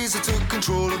 hard to please her, took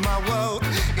control of my world.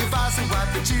 If I say white,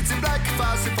 then cheating black. If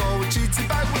I say forward, cheating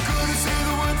back. We couldn't see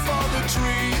the wood for the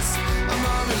trees.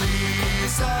 Mona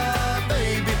Lisa,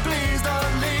 baby, please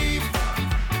don't leave.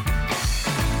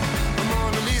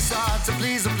 Mona Lisa, hard to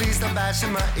please her, please don't bash in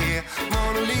my ear.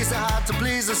 Mona Lisa, hard to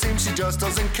please her, seems she just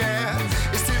doesn't care.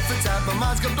 It's different type, my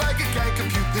mind's gone blank, it can't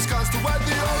compute this constant word.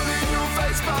 The only new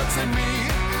face spots in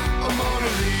me. Oh, Mona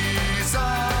Lisa,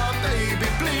 baby,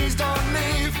 please don't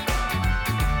leave.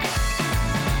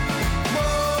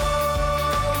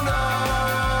 Mona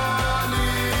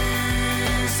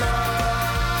Lisa.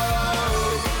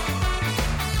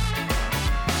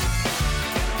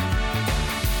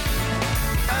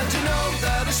 And you know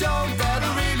that I show that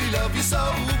I really love you so,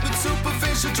 but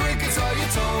superficial trinkets are your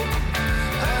tone.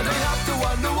 And I have to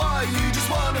wonder why you just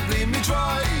wanna bleed me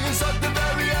dry and suck the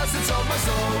very essence of my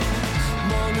soul.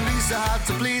 Mona Lisa, hard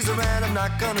to please her and I'm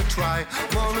not gonna try.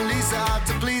 Mona Lisa, hard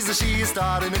to please her, she is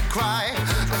starting to cry.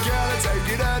 I can't take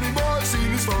it anymore, I've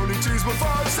seen these phony tunes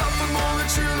before. Something more that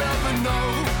she'll ever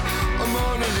know. Oh,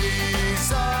 Mona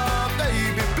Lisa,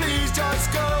 baby, please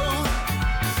just go.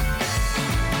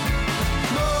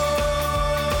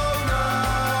 Mona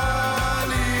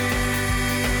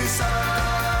Lisa.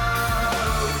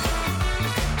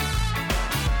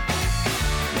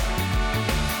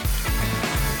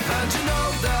 And you know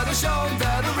that I've shown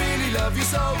that I really love you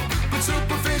so, but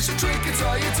superficial trinkets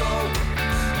are your tone.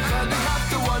 And I have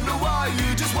to wonder why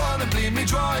you just wanna bleed me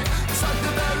dry. It's like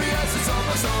the very essence of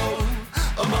my soul.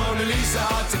 Oh, Mona Lisa,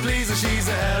 hard to please her, she's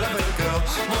a hell of a girl.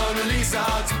 Mona Lisa,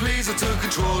 hard to please her, took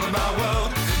control of my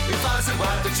world. If I said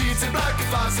white, then she'd say black.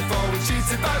 If I said forward, she'd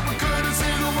say back. We couldn't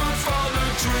see the wood for the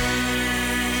trees.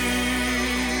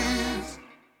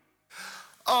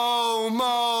 Oh,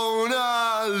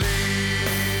 Mona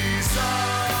Lisa.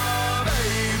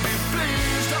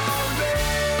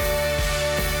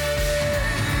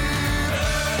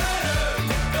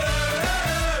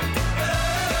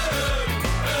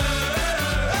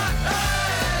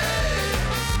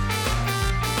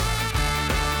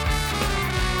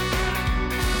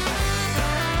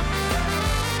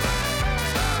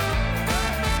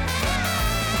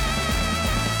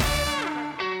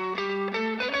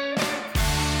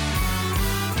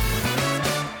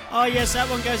 Oh yes, that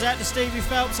one goes out to Stevie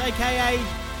Phelps, aka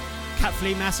Cat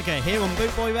Flea Massacre here on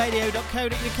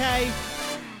bootboyradio.co.uk.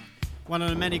 One of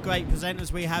the many great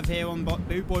presenters we have here on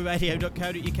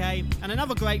bootboyradio.co.uk. And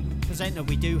another great presenter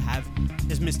we do have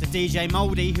is Mr. DJ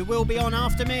Mouldy, who will be on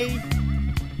after me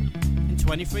in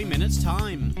 23 minutes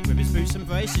time with his Boots and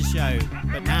Braces show.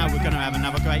 But now we're going to have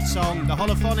another great song, the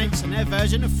Holophonics and their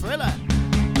version of Thriller.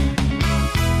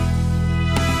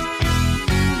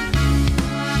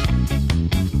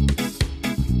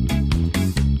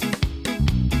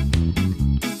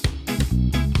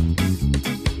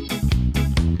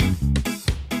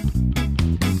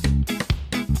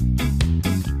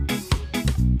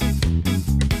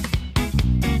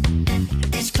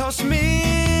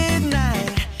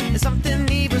 Midnight, and something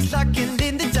evil's lurking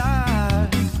in the dark.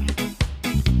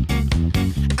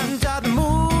 Under the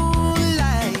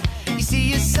moonlight, you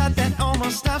see a sight that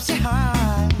almost stops your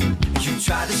heart. You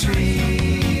try to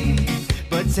scream,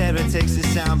 but terror takes the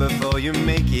sound before you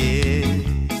make it.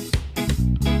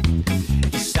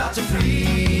 You start to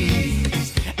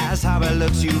freeze as horror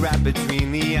looks you right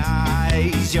between the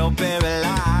eyes. You're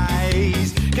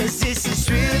paralyzed, 'cause this is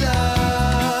Thriller.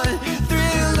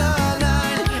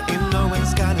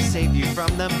 Save you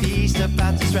from the beast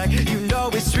about to strike. You know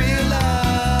it's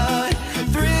Thriller,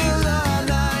 Thriller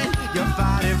night. You're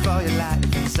fighting for your life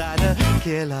inside a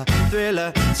killer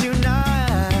thriller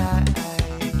tonight.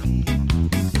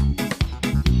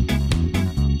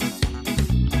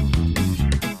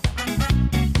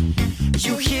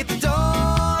 You hit the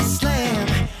door slam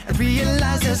and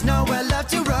realize there's nowhere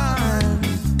left to run.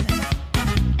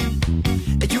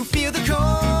 You feel the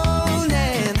cold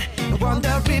and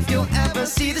wonder if you'll ever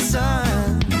see the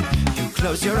sun. You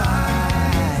close your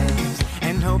eyes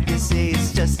and hope you say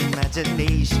it's just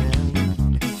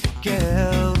imagination,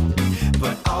 girl.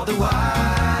 But all the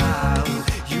while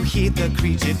you hear the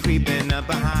creature creeping up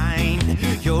behind.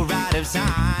 You're out of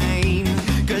time,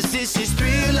 'cause this is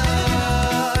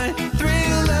Thriller,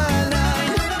 Thriller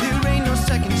night. There ain't no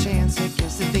second chance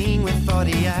against the thing with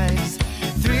 40 eyes.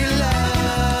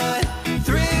 Thriller,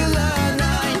 Thriller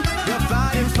night. You're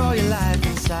fighting for your life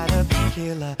inside a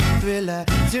killer thriller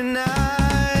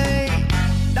tonight.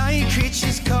 Night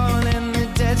creatures call and the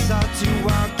dead start to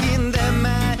walk in their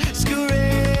masquerade.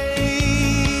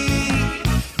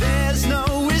 There's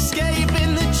no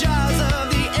escaping the jaws of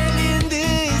the alien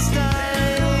this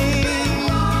time.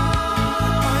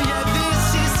 Oh yeah, this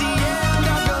is the end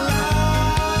of your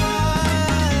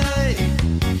life.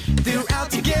 They're out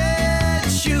to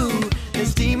get you.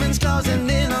 There's demons closing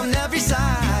in on every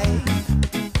side.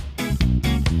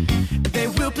 They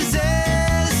will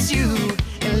possess you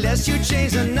unless you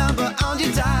change the number on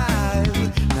your dial.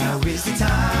 Now is the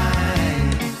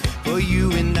time for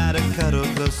you and I to cuddle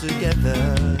close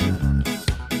together.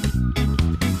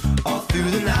 All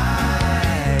through the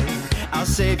night, I'll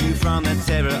save you from the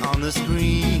terror on the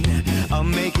screen. I'll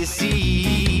make you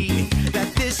see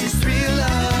that this is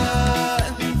Thriller,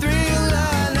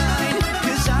 Thriller night.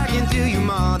 'Cause I can do you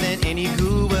more than any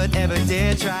ghoul would ever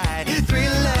dare try.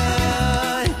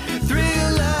 Thriller,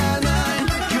 Thriller night.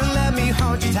 You let me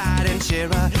hold you tight and cheer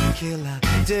a killer,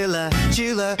 diller,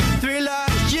 chiller, Thriller,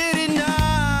 get it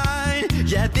night.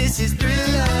 Yeah, this is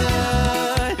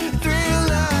Thriller,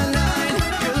 Thriller night.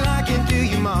 Girl, I can do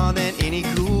you more than any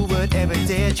ghoul would ever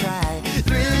dare try.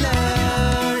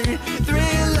 Thriller,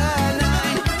 Thriller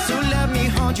night. So let me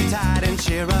hold you tight and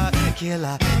cheer a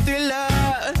killer, Thriller.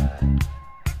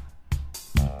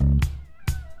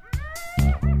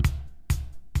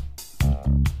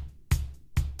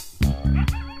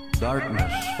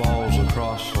 Darkness falls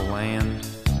across the land,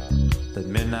 the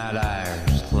midnight hour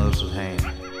is close at hand.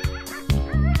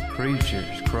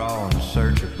 Creatures crawl in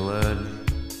search of blood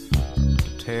to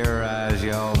terrorize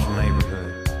y'all's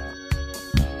neighborhood.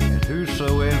 And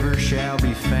whosoever shall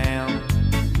be found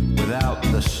without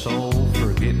the soul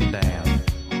for getting down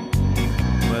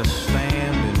must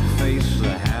stand and face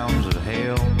the hounds of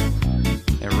hell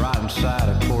and rot inside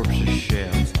a corpse's shell.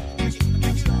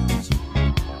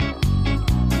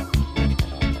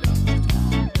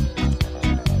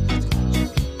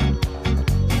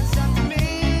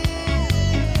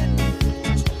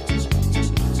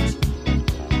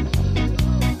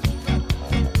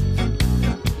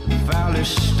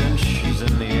 Stench is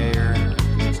in the air,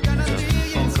 the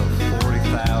funk of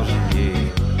 40,000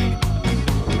 years.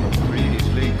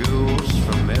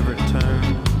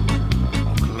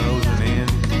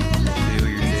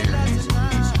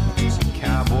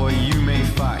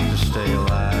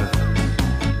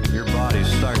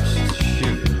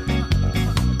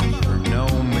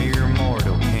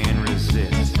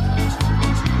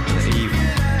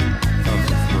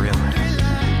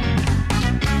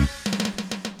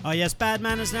 yes, Bad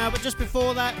Manners now, but just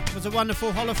before that was a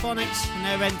wonderful Holophonics and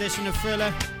their rendition of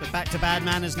Thriller. But back to Bad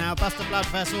Manners now, Buster Blood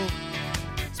Vessel,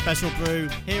 Special Brew,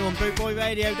 here on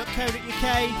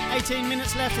bootboyradio.co.uk. 18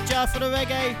 minutes left to jar for the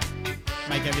reggae.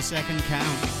 Make every second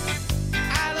count.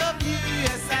 I love you,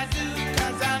 yes I do,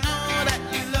 'cause I know that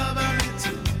you love me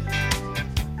too.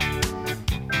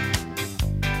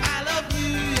 I love you,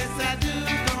 yes I do,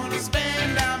 gonna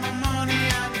spend all my money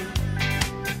on you.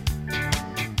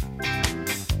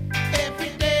 Every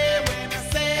day when I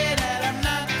say that I'm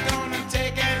not gonna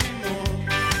take anymore.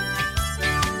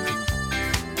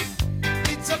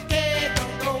 It's okay,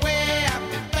 don't go away, I'll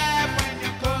be back when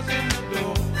you're closing the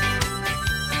door.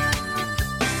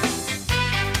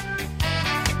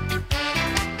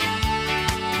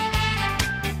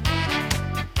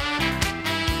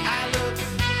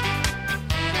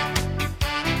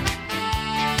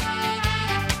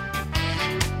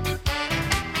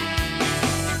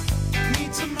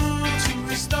 Need some more to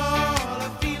restore the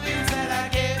feelings that I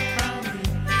get from you.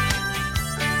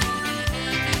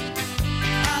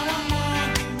 I want more,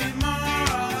 give me more.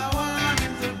 All I want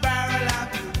is a barrel of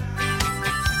you.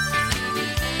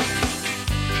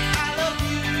 I love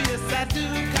you, yes I do,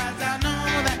 'cause I know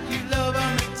that you love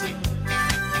me too.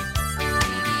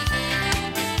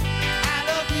 I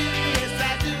love you, yes I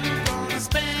do, gonna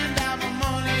spend all my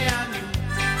money on you.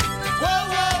 Whoa,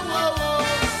 whoa, whoa, whoa.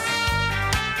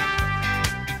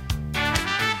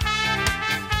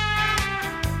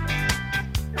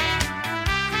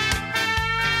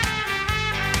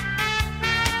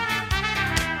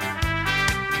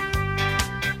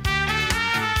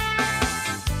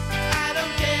 I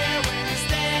don't care when you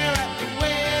stare at the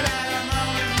way that I'm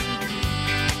always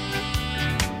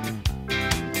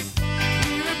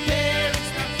we repair,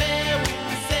 it's not fair when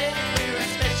we say we're a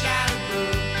special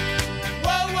group.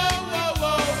 Whoa, whoa, whoa,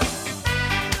 whoa.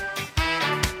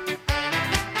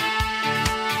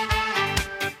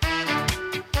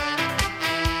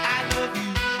 I love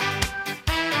you.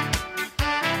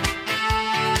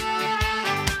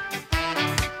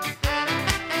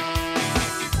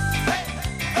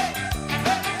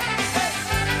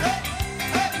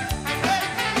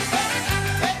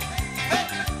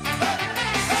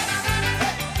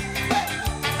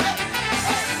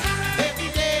 Every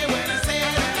day when I say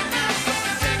that I'm not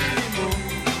gonna take anymore.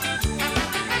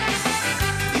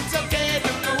 It's okay,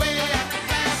 don't go away, I can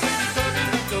pass when you closing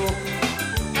the door.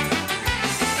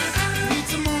 Need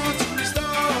some more to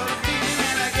restore the feeling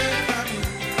that I get from you.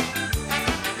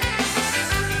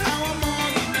 I want more,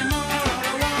 give me more. All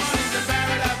I want is a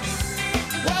barrel of you.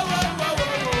 Whoa, whoa, whoa,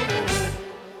 whoa, whoa, whoa.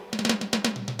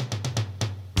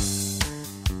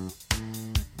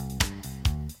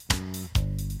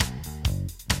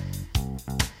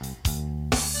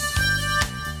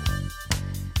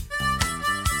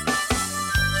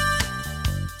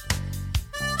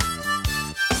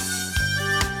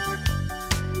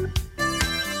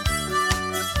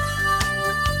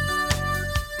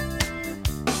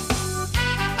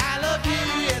 I love you,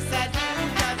 yes I do,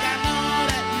 'cause I know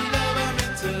that you love me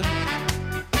too.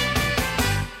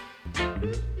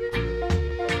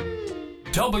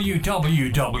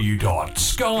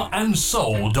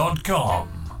 www.scarandsoul.com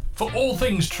for all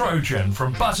things Trojan,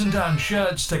 from button-down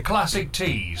shirts to classic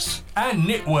tees and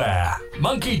knitwear,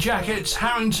 monkey jackets,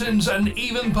 Harringtons and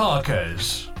even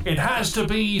Parkers. It has to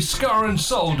be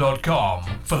scarandsoul.com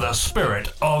for the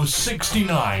spirit of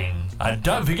 69. And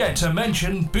don't forget to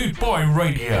mention Boot Boy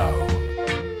Radio.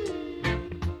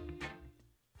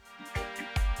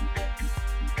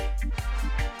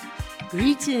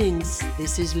 Greetings,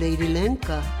 this is Lady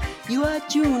Lenka. You are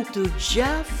tuned to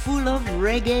Ja Full of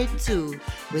Reggae 2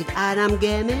 with Adam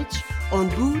Gamage on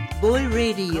Boot Boy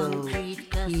Radio.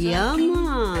 Yeah,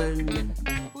 man.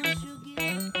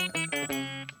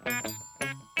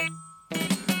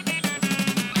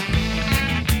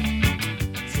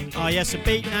 Ah, yes, a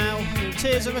beat now.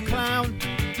 Tears of a Clown.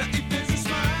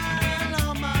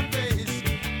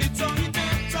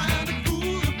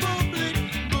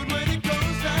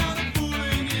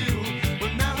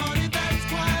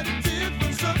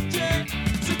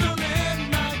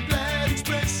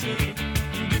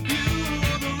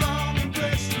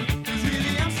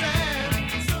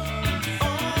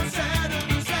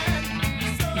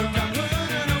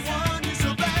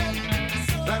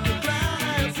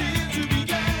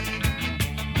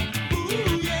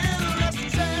 Ooh, yeah, the rest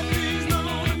is heavy.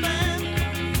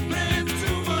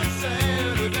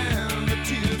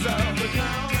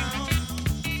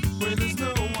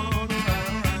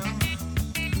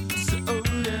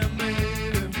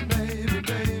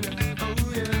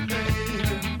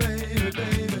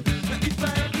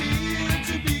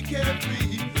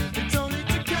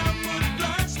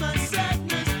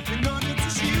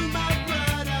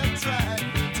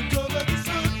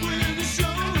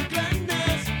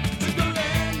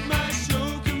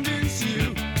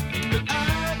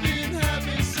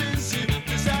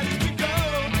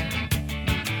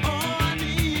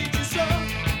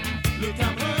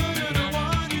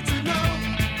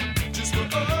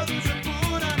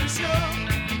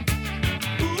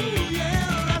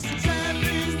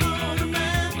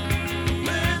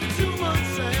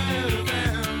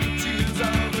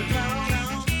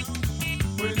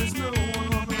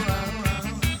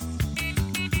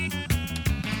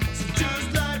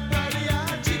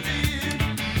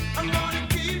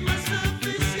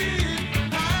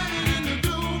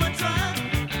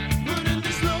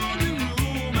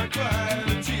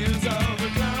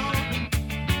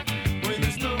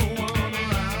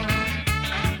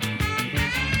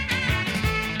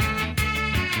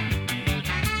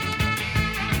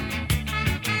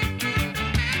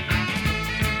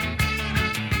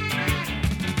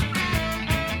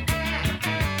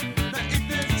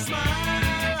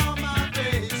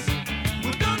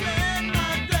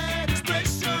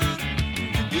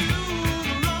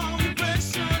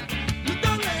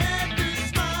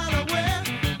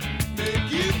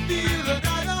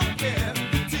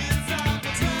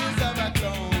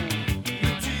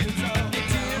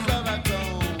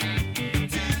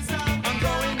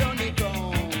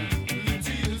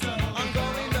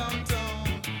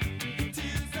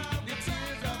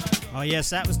 Oh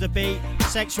yes, that was the beat.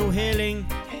 Sexual Healing.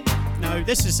 No,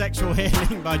 this is Sexual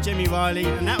Healing by Jimmy Riley,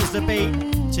 and that was the beat.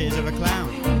 Tears of a Clown.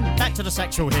 Back to the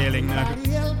Sexual Healing though.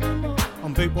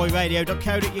 On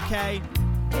bootboyradio.co.uk.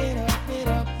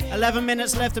 11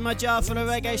 minutes left in my jar for the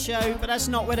reggae show, but that's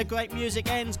not where the great music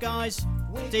ends, guys.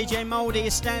 DJ Mouldy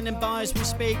is standing by as we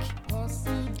speak.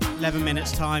 11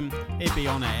 minutes time, he'll be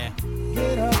on air.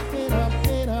 Get up, get up,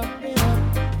 get up, get up.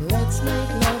 Let's make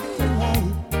love tonight.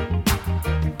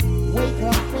 Wake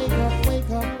up, wake up, wake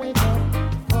up, wake up.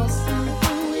 Us do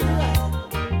it right.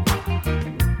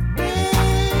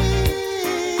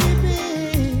 Baby,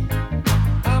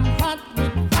 I'm hot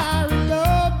with fiery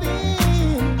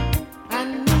loving. I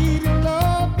need your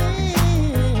loving.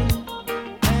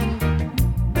 And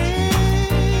baby,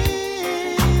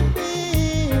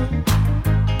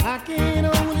 I can't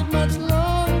hold it much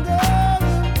longer.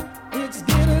 It's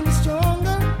getting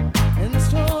stronger and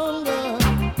stronger.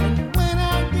 And when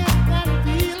I get that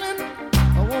feeling,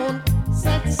 I want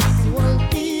sexual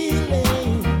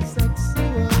healing.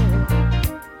 Sexual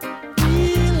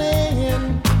healing.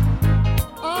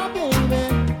 Oh, baby,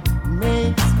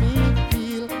 makes me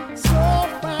feel so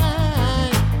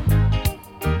fine.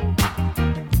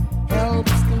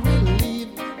 Helps to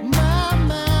relieve my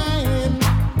mind.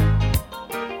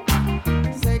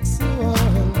 Sexual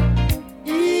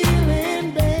healing,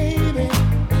 baby,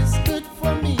 is good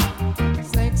for me.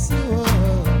 Sexual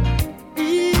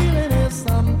healing is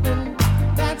something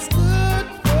that's good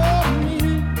for me.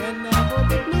 Whenever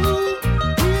the blue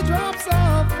teardrops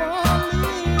are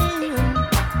falling,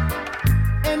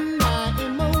 and my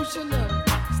emotional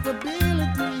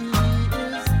stability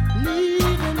is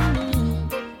leaving me,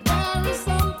 there is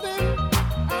something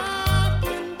I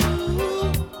can do.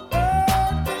 I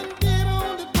can get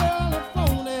on the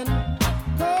telephone and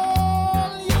call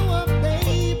you a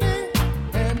baby,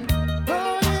 and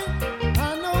honey, I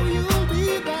know you'll be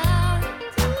there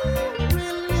to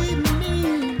relieve me.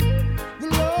 The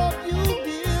love you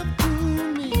give to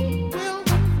me will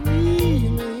free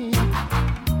me.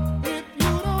 If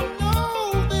you don't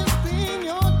know this thing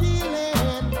you're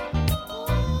dealing,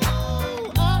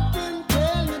 oh, I can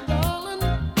tell you, darling,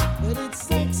 that it's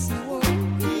sexual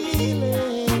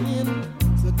healing.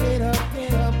 So get up,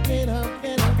 get up, get up,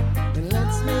 get up, and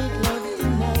let's make love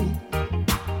tonight.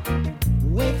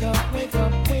 Wake up, wake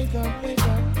up, wake up, wake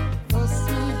up. Us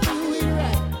will do it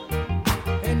right.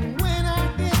 And when I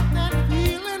get that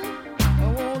feeling, I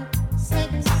want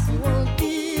sexual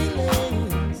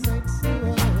healing.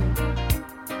 Sexual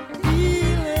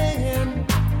healing.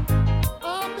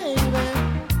 Oh, baby,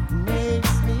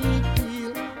 makes me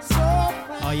feel so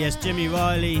fine. Oh yes, Jimmy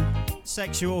Riley,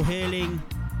 Sexual Healing.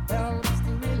 Helps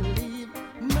to relieve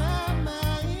my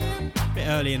mind. Bit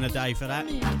early in the day for that.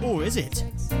 Or is it?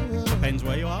 Depends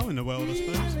where you are in the world, I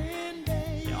suppose.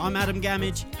 Yeah, I'm Adam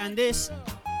Gamage, and this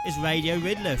is Radio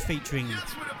Riddler featuring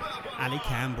Ali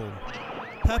Campbell.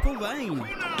 Purple Rain.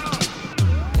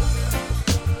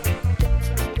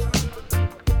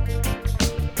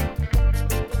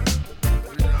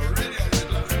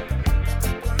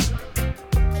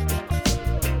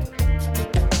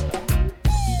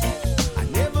 I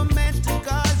never meant to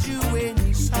cause you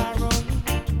any sorrow.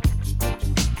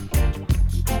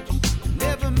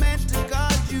 Never meant to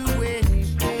cause you any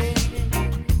pain.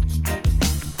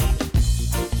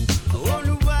 I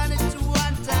only wanted to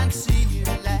one time see you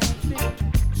laughing.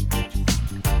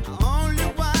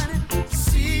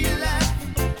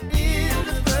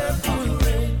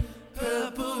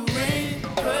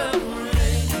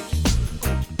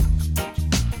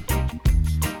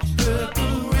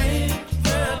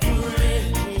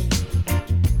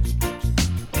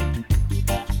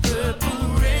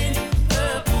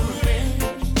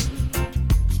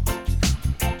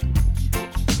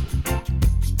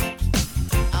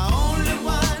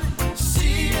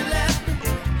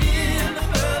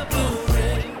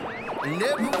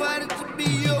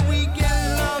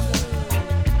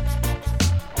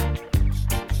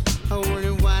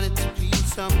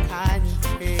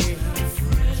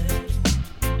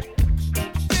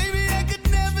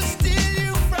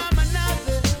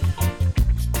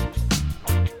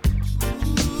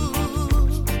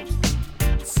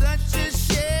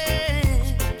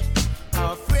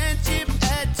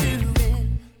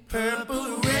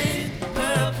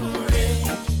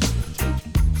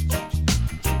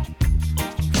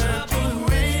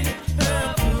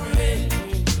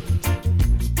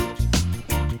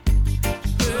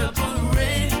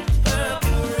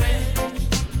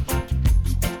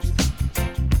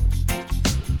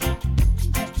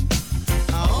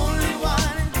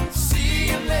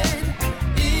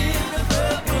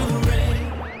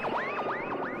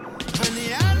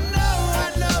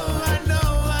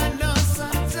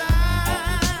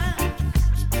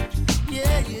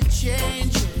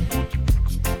 changing.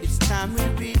 It's time we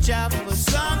reach out for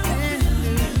something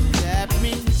new. That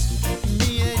means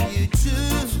me and you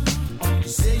too. You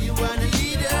say you want a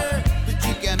leader, but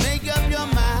you can't make up your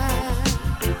mind.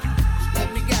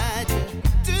 Let me guide you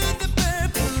to the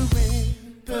purple rain,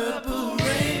 purple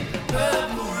rain,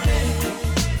 purple rain.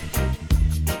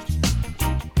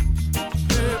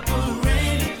 Purple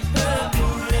rain,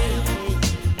 purple rain.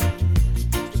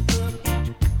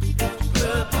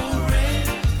 Purple rain,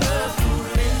 purple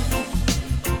rain.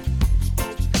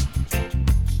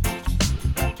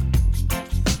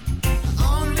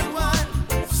 Only one,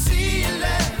 see you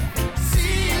left,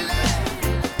 see you left.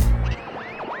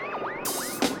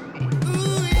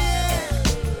 Ooh yeah.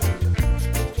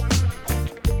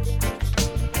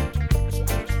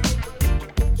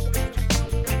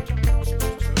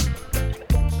 Purple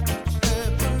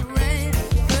rain,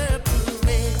 purple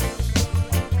rain.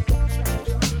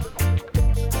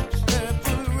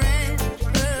 Purple rain,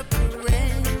 purple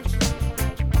rain.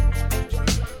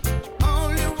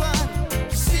 Only one,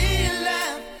 see you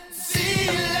left,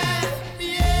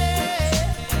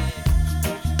 yeah.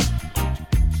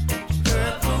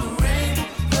 Purple rain,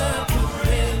 purple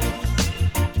rain.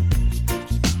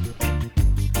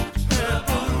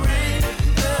 Purple rain,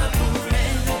 purple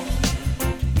rain.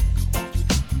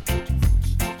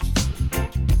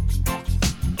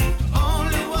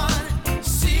 Only one,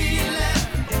 see you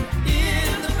left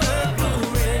in the purple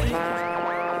rain.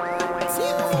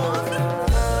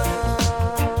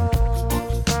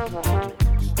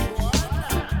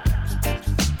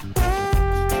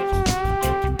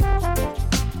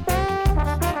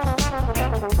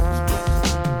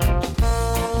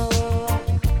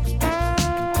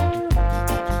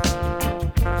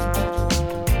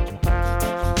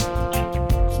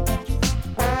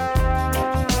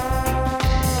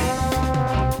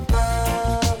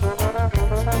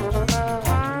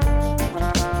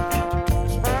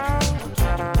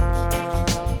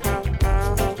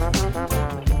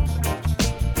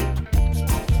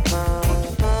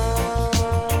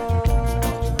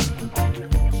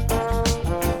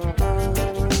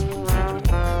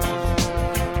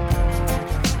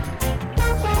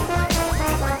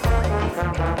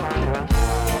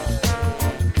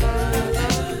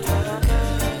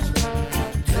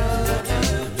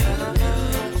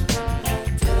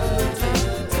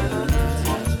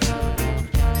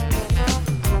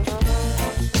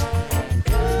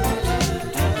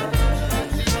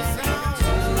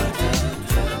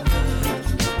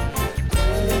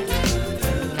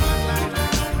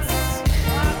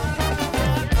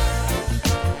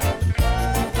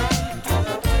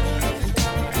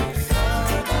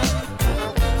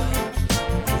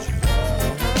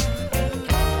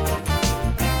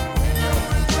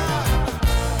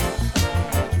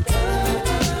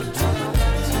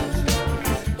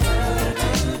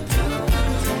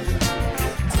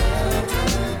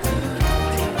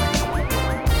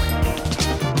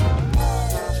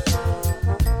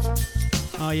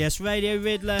 Oh yes, Radio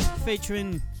Riddler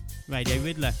featuring Radio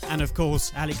Riddler and of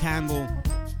course Ali Campbell.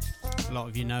 A lot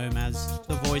of you know him as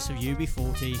the voice of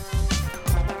UB40.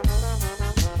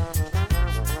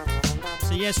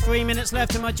 So yes, 3 minutes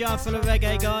left in my jar full of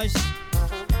reggae, guys.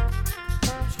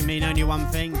 Which can mean only one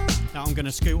thing, that I'm going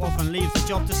to scoot off and leave the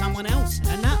job to someone else.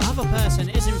 And that other person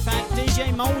is in fact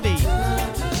DJ Mouldy.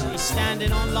 He's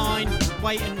standing online,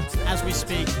 waiting as we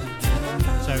speak.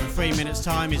 So in 3 minutes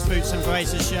time, his Boots and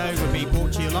Braces show will be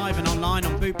brought to you live and online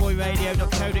on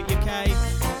bootboyradio.co.uk.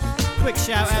 Quick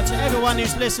shout out to everyone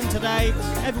who's listened today,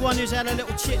 everyone who's had a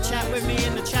little chit chat with me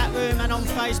in the chat room and on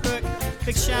Facebook.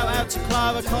 Big shout out to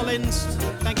Clara Collins.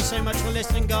 Thank you so much for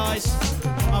listening, guys.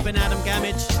 I've been Adam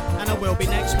Gamage and I will be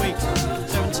next week.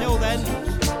 So until then,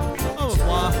 au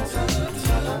revoir.